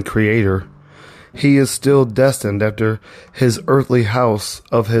divine Creator. he is still destined after his earthly house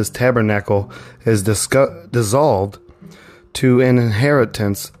of his tabernacle is dissolved to an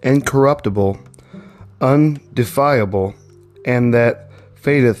inheritance incorruptible, undefilable, and that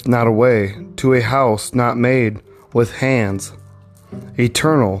fadeth not away, to a house not made with hands,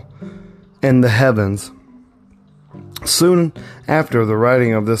 eternal in the heavens. Soon after the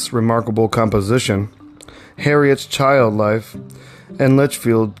writing of this remarkable composition, Harriet's child life in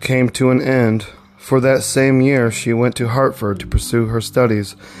Lichfield came to an end. For that same year she went to Hartford to pursue her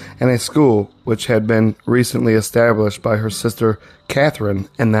studies in a school which had been recently established by her sister Catherine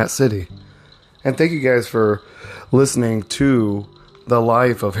in that city. And thank you guys for listening to the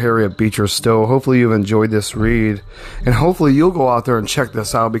life of Harriet Beecher Stowe. Hopefully you've enjoyed this read, and hopefully you'll go out there and check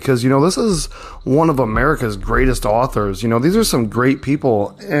this out, because this is one of America's greatest authors. These are some great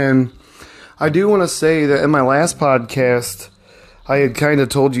people. And I do want to say that in my last podcast I had kind of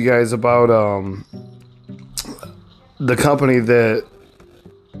told you guys about the company that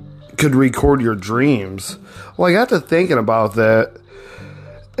could record your dreams. Well, I got to thinking about that,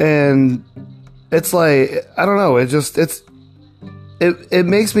 and it's like, I don't know, it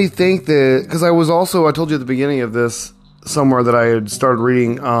makes me think that, because I told you at the beginning of this somewhere that I had started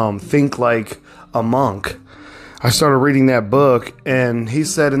reading Think Like a Monk. I started reading that book, and he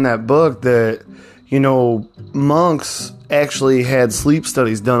said in that book that, monks actually had sleep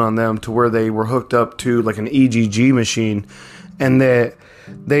studies done on them to where they were hooked up to like an EEG machine, and that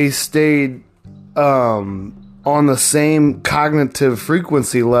they stayed on the same cognitive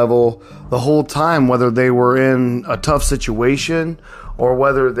frequency level the whole time, whether they were in a tough situation or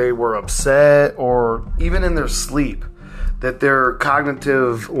whether they were upset or even in their sleep, that their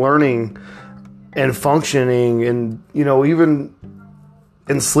cognitive learning and functioning and, even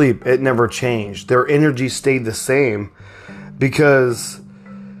in sleep, it never changed. Their energy stayed the same because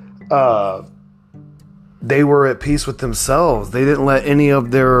they were at peace with themselves. They didn't let any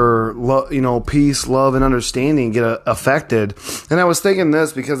of their peace, love, and understanding get affected. And I was thinking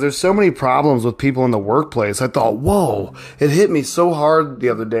this because there's so many problems with people in the workplace. I thought, whoa, it hit me so hard the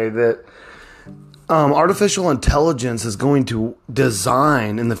other day that artificial intelligence is going to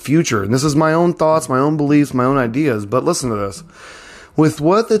design in the future. And this is my own thoughts, my own beliefs, my own ideas. But listen to this. With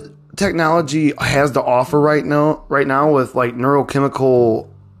what the technology has to offer right now with like neurochemical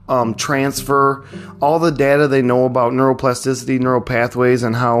transfer, all the data they know about neuroplasticity, neural pathways,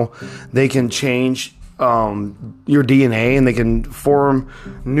 and how they can change your DNA, and they can form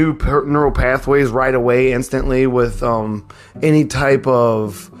new neural pathways right away, instantly, with any type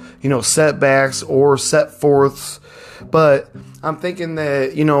of setbacks or set forths. But I'm thinking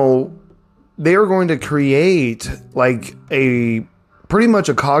that they are going to create like pretty much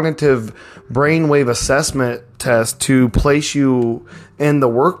a cognitive brainwave assessment test to place you in the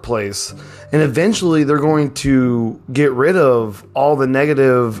workplace. And eventually they're going to get rid of all the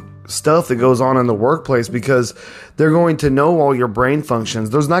negative stuff that goes on in the workplace, because they're going to know all your brain functions.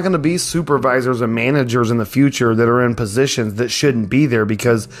 There's not going to be supervisors and managers in the future that are in positions that shouldn't be there,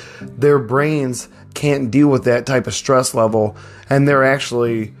 because their brains can't deal with that type of stress level, and they're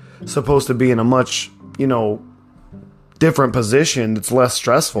actually supposed to be in a much, different position that's less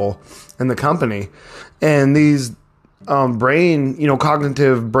stressful in the company. And these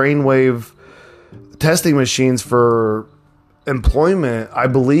cognitive brainwave testing machines for employment, I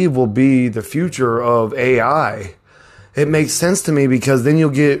believe, will be the future of AI. It makes sense to me, because then you'll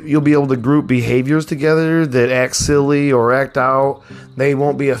be able to group behaviors together that act silly or act out. They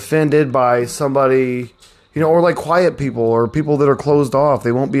won't be offended by somebody, or like quiet people or people that are closed off.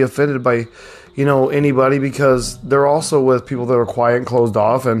 They won't be offended by anybody, because they're also with people that are quiet and closed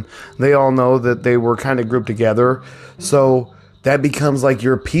off, and they all know that they were kind of grouped together. So that becomes like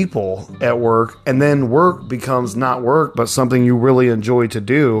your people at work, and then work becomes not work, but something you really enjoy to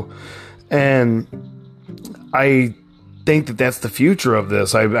do. And I think that that's the future of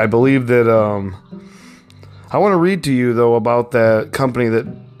this. I believe that, I want to read to you though about that company that,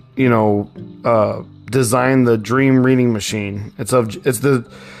 designed the dream reading machine. It's of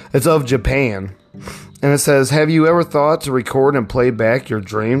Japan. And it says, have you ever thought to record and play back your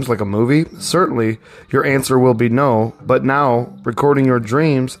dreams like a movie? Certainly, your answer will be no, but now, recording your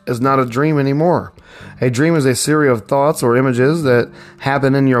dreams is not a dream anymore. A dream is a series of thoughts or images that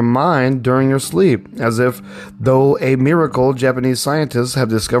happen in your mind during your sleep, as if, though a miracle, Japanese scientists have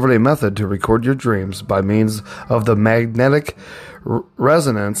discovered a method to record your dreams by means of the magnetic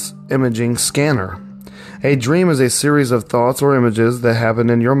resonance imaging scanner. A dream is a series of thoughts or images that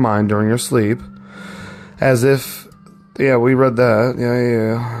happen in your mind during your sleep, as if, we read that,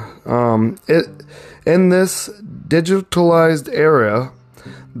 in this digitalized era,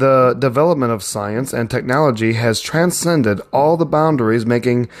 The development of science and technology has transcended all the boundaries,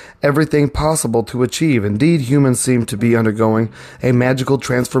 making everything possible to achieve. Indeed, humans seem to be undergoing a magical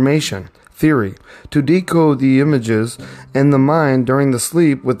transformation. Theory. To decode the images in the mind during the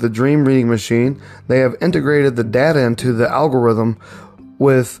sleep with the dream reading machine, they have integrated the data into the algorithm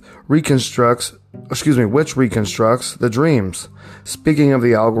which reconstructs the dreams. Speaking of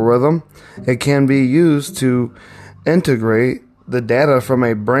the algorithm, it can be used to integrate the data from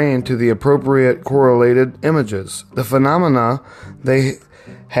a brain to the appropriate correlated images. The phenomena they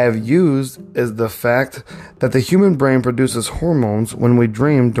have used is the fact that the human brain produces hormones when we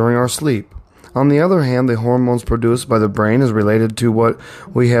dream during our sleep. On the other hand, the hormones produced by the brain is related to what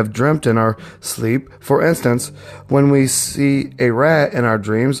we have dreamt in our sleep. For instance, when we see a rat in our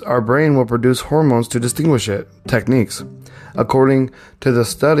dreams, our brain will produce hormones to distinguish it. Techniques. According to the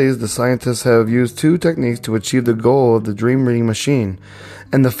studies, the scientists have used two techniques to achieve the goal of the dream reading machine.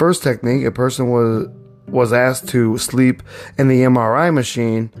 In the first technique, a person was asked to sleep in the MRI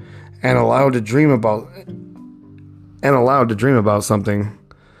machine and allowed to dream about something.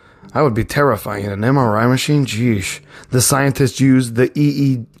 I would be terrifying in an MRI machine. Geesh. The scientists used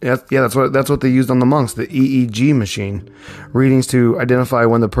the that's what they used on the monks, the EEG machine, readings to identify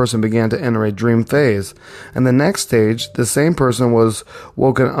when the person began to enter a dream phase. In the next stage, the same person was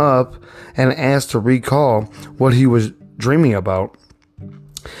woken up and asked to recall what he was dreaming about.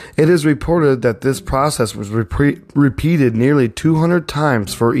 It is reported that this process was repeated nearly 200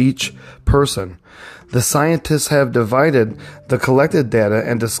 times for each person. The scientists have divided the collected data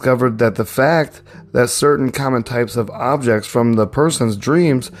and discovered that the fact that certain common types of objects from the person's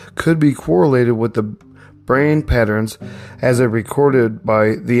dreams could be correlated with the brain patterns as recorded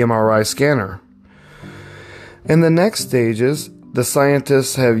by the MRI scanner. In the next stages, the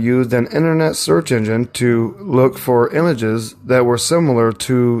scientists have used an internet search engine to look for images that were similar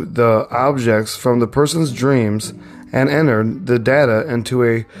to the objects from the person's dreams and entered the data into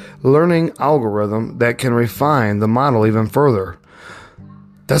a learning algorithm that can refine the model even further.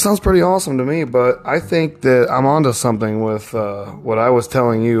 That sounds pretty awesome to me, but I think that I'm onto something with what I was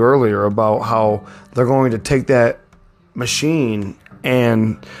telling you earlier about how they're going to take that machine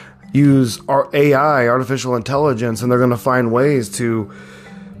and use our AI, artificial intelligence, and they're going to find ways to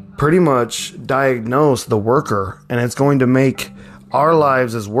pretty much diagnose the worker, and it's going to make our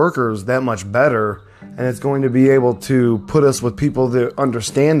lives as workers that much better. And it's going to be able to put us with people that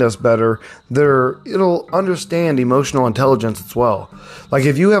understand us better. It'll understand emotional intelligence as well. Like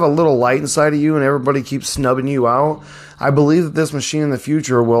if you have a little light inside of you and everybody keeps snubbing you out, I believe that this machine in the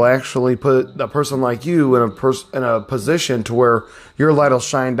future will actually put a person like you in a position to where your light will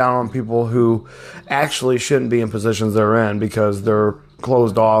shine down on people who actually shouldn't be in positions they're in because they're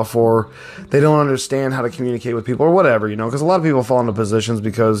closed off or they don't understand how to communicate with people or whatever, because a lot of people fall into positions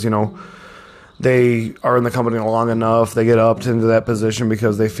because, they are in the company long enough, they get up into that position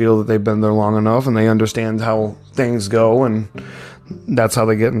because they feel that they've been there long enough and they understand how things go, and that's how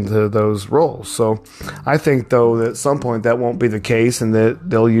they get into those roles. So I think, though, that at some point that won't be the case and that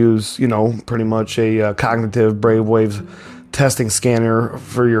they'll use, pretty much a cognitive brainwave testing scanner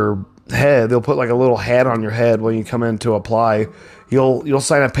for your head. They'll put like a little hat on your head when you come in to apply. You'll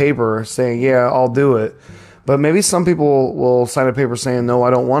sign a paper saying, yeah, I'll do it. But maybe some people will sign a paper saying, no, I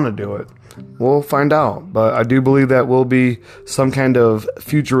don't want to do it. We'll find out, but I do believe that will be some kind of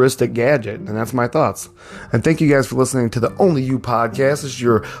futuristic gadget, and that's my thoughts. And thank you guys for listening to the Only You podcast. This is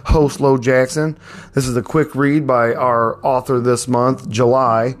your host, Lo Jackson. This is a quick read by our author this month,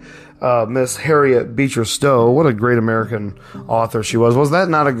 July, Miss Harriet Beecher Stowe. What a great American author she was. Was that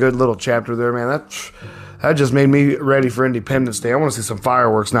not a good little chapter there, man? That just made me ready for Independence Day. I want to see some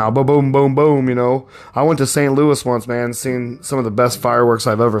fireworks now. Boom, boom, boom, boom, I went to St. Louis once, man, seen some of the best fireworks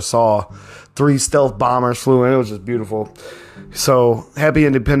I've ever saw. 3 stealth bombers flew in. It was just beautiful. So, happy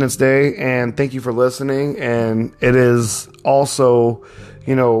Independence Day, and thank you for listening. And it is also,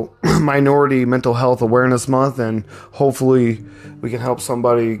 Minority Mental Health Awareness Month, and hopefully we can help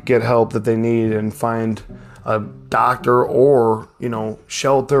somebody get help that they need and find a doctor or,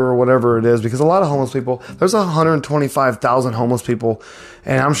 shelter or whatever it is, because a lot of homeless people, there's 125,000 homeless people,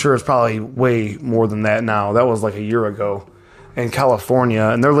 and I'm sure it's probably way more than that now. That was like a year ago in California,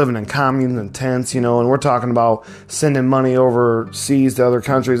 and they're living in communes and tents, and we're talking about sending money overseas to other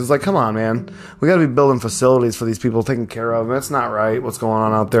countries. It's like, come on, man. We got to be building facilities for these people, taking care of them. It's not right what's going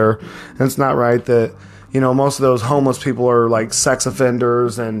on out there, and it's not right that, most of those homeless people are like sex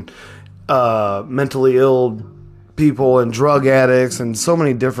offenders and mentally ill people and drug addicts and so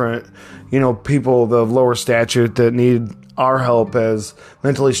many different, people of lower stature that need our help as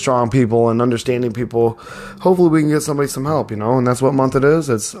mentally strong people and understanding people. Hopefully we can get somebody some help, and that's what month it is.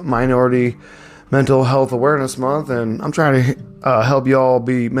 It's Minority Mental Health Awareness Month, and I'm trying to help y'all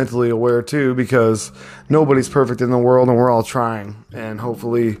be mentally aware too, because nobody's perfect in the world and we're all trying, and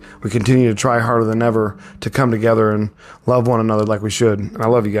hopefully we continue to try harder than ever to come together and love one another like we should. And I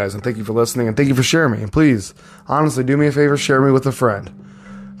love you guys, and thank you for listening, and thank you for sharing me. And please, honestly, do me a favor, share me with a friend.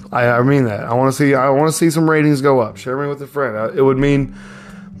 I mean that. I want to see some ratings go up. Share me with a friend. It would mean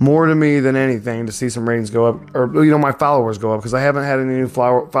more to me than anything to see some ratings go up, or my followers go up, because I haven't had any new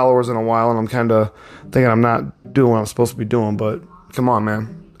followers in a while, and I'm kind of thinking I'm not doing what I'm supposed to be doing. But come on,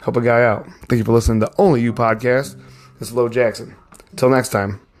 man, help a guy out. Thank you for listening to Only You Podcast. This is Lo Jackson. Until next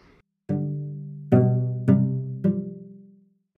time.